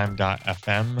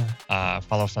gotime.fm.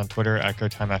 Follow us on Twitter at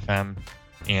gotimefm.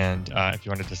 And if you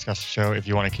want to discuss the show, if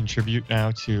you want to contribute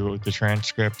now to the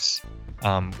transcripts,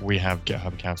 we have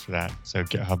GitHub accounts for that. So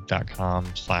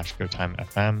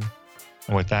github.com/gotimefm.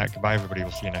 And with that, goodbye, everybody.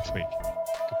 We'll see you next week.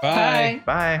 Goodbye.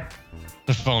 Bye.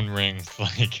 The phone rings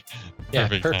like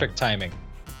perfect timing.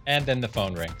 And then the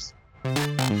phone rings. All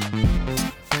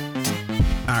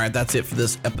right, that's it for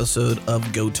this episode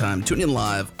of Go Time. Tune in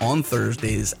live on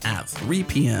Thursdays at 3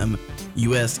 p.m.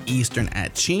 U.S. Eastern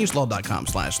at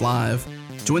changelog.com/live.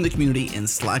 Join the community and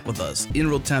Slack with us in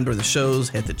real time during the shows.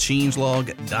 Head to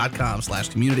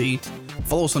changelog.com/community.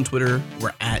 Follow us on Twitter.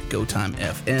 We're at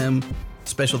GoTimeFM.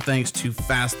 Special thanks to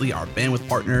Fastly, our bandwidth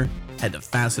partner. Head to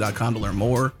fastly.com to learn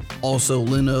more. Also,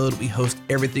 Linode. We host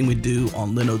everything we do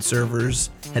on Linode servers.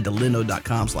 Head to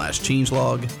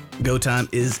linode.com/changelog. Go Time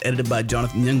is edited by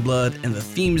Jonathan Youngblood, and the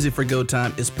theme music for Go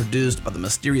Time is produced by the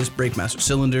mysterious Breakmaster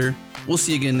Cylinder. We'll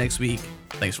see you again next week.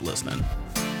 Thanks for listening.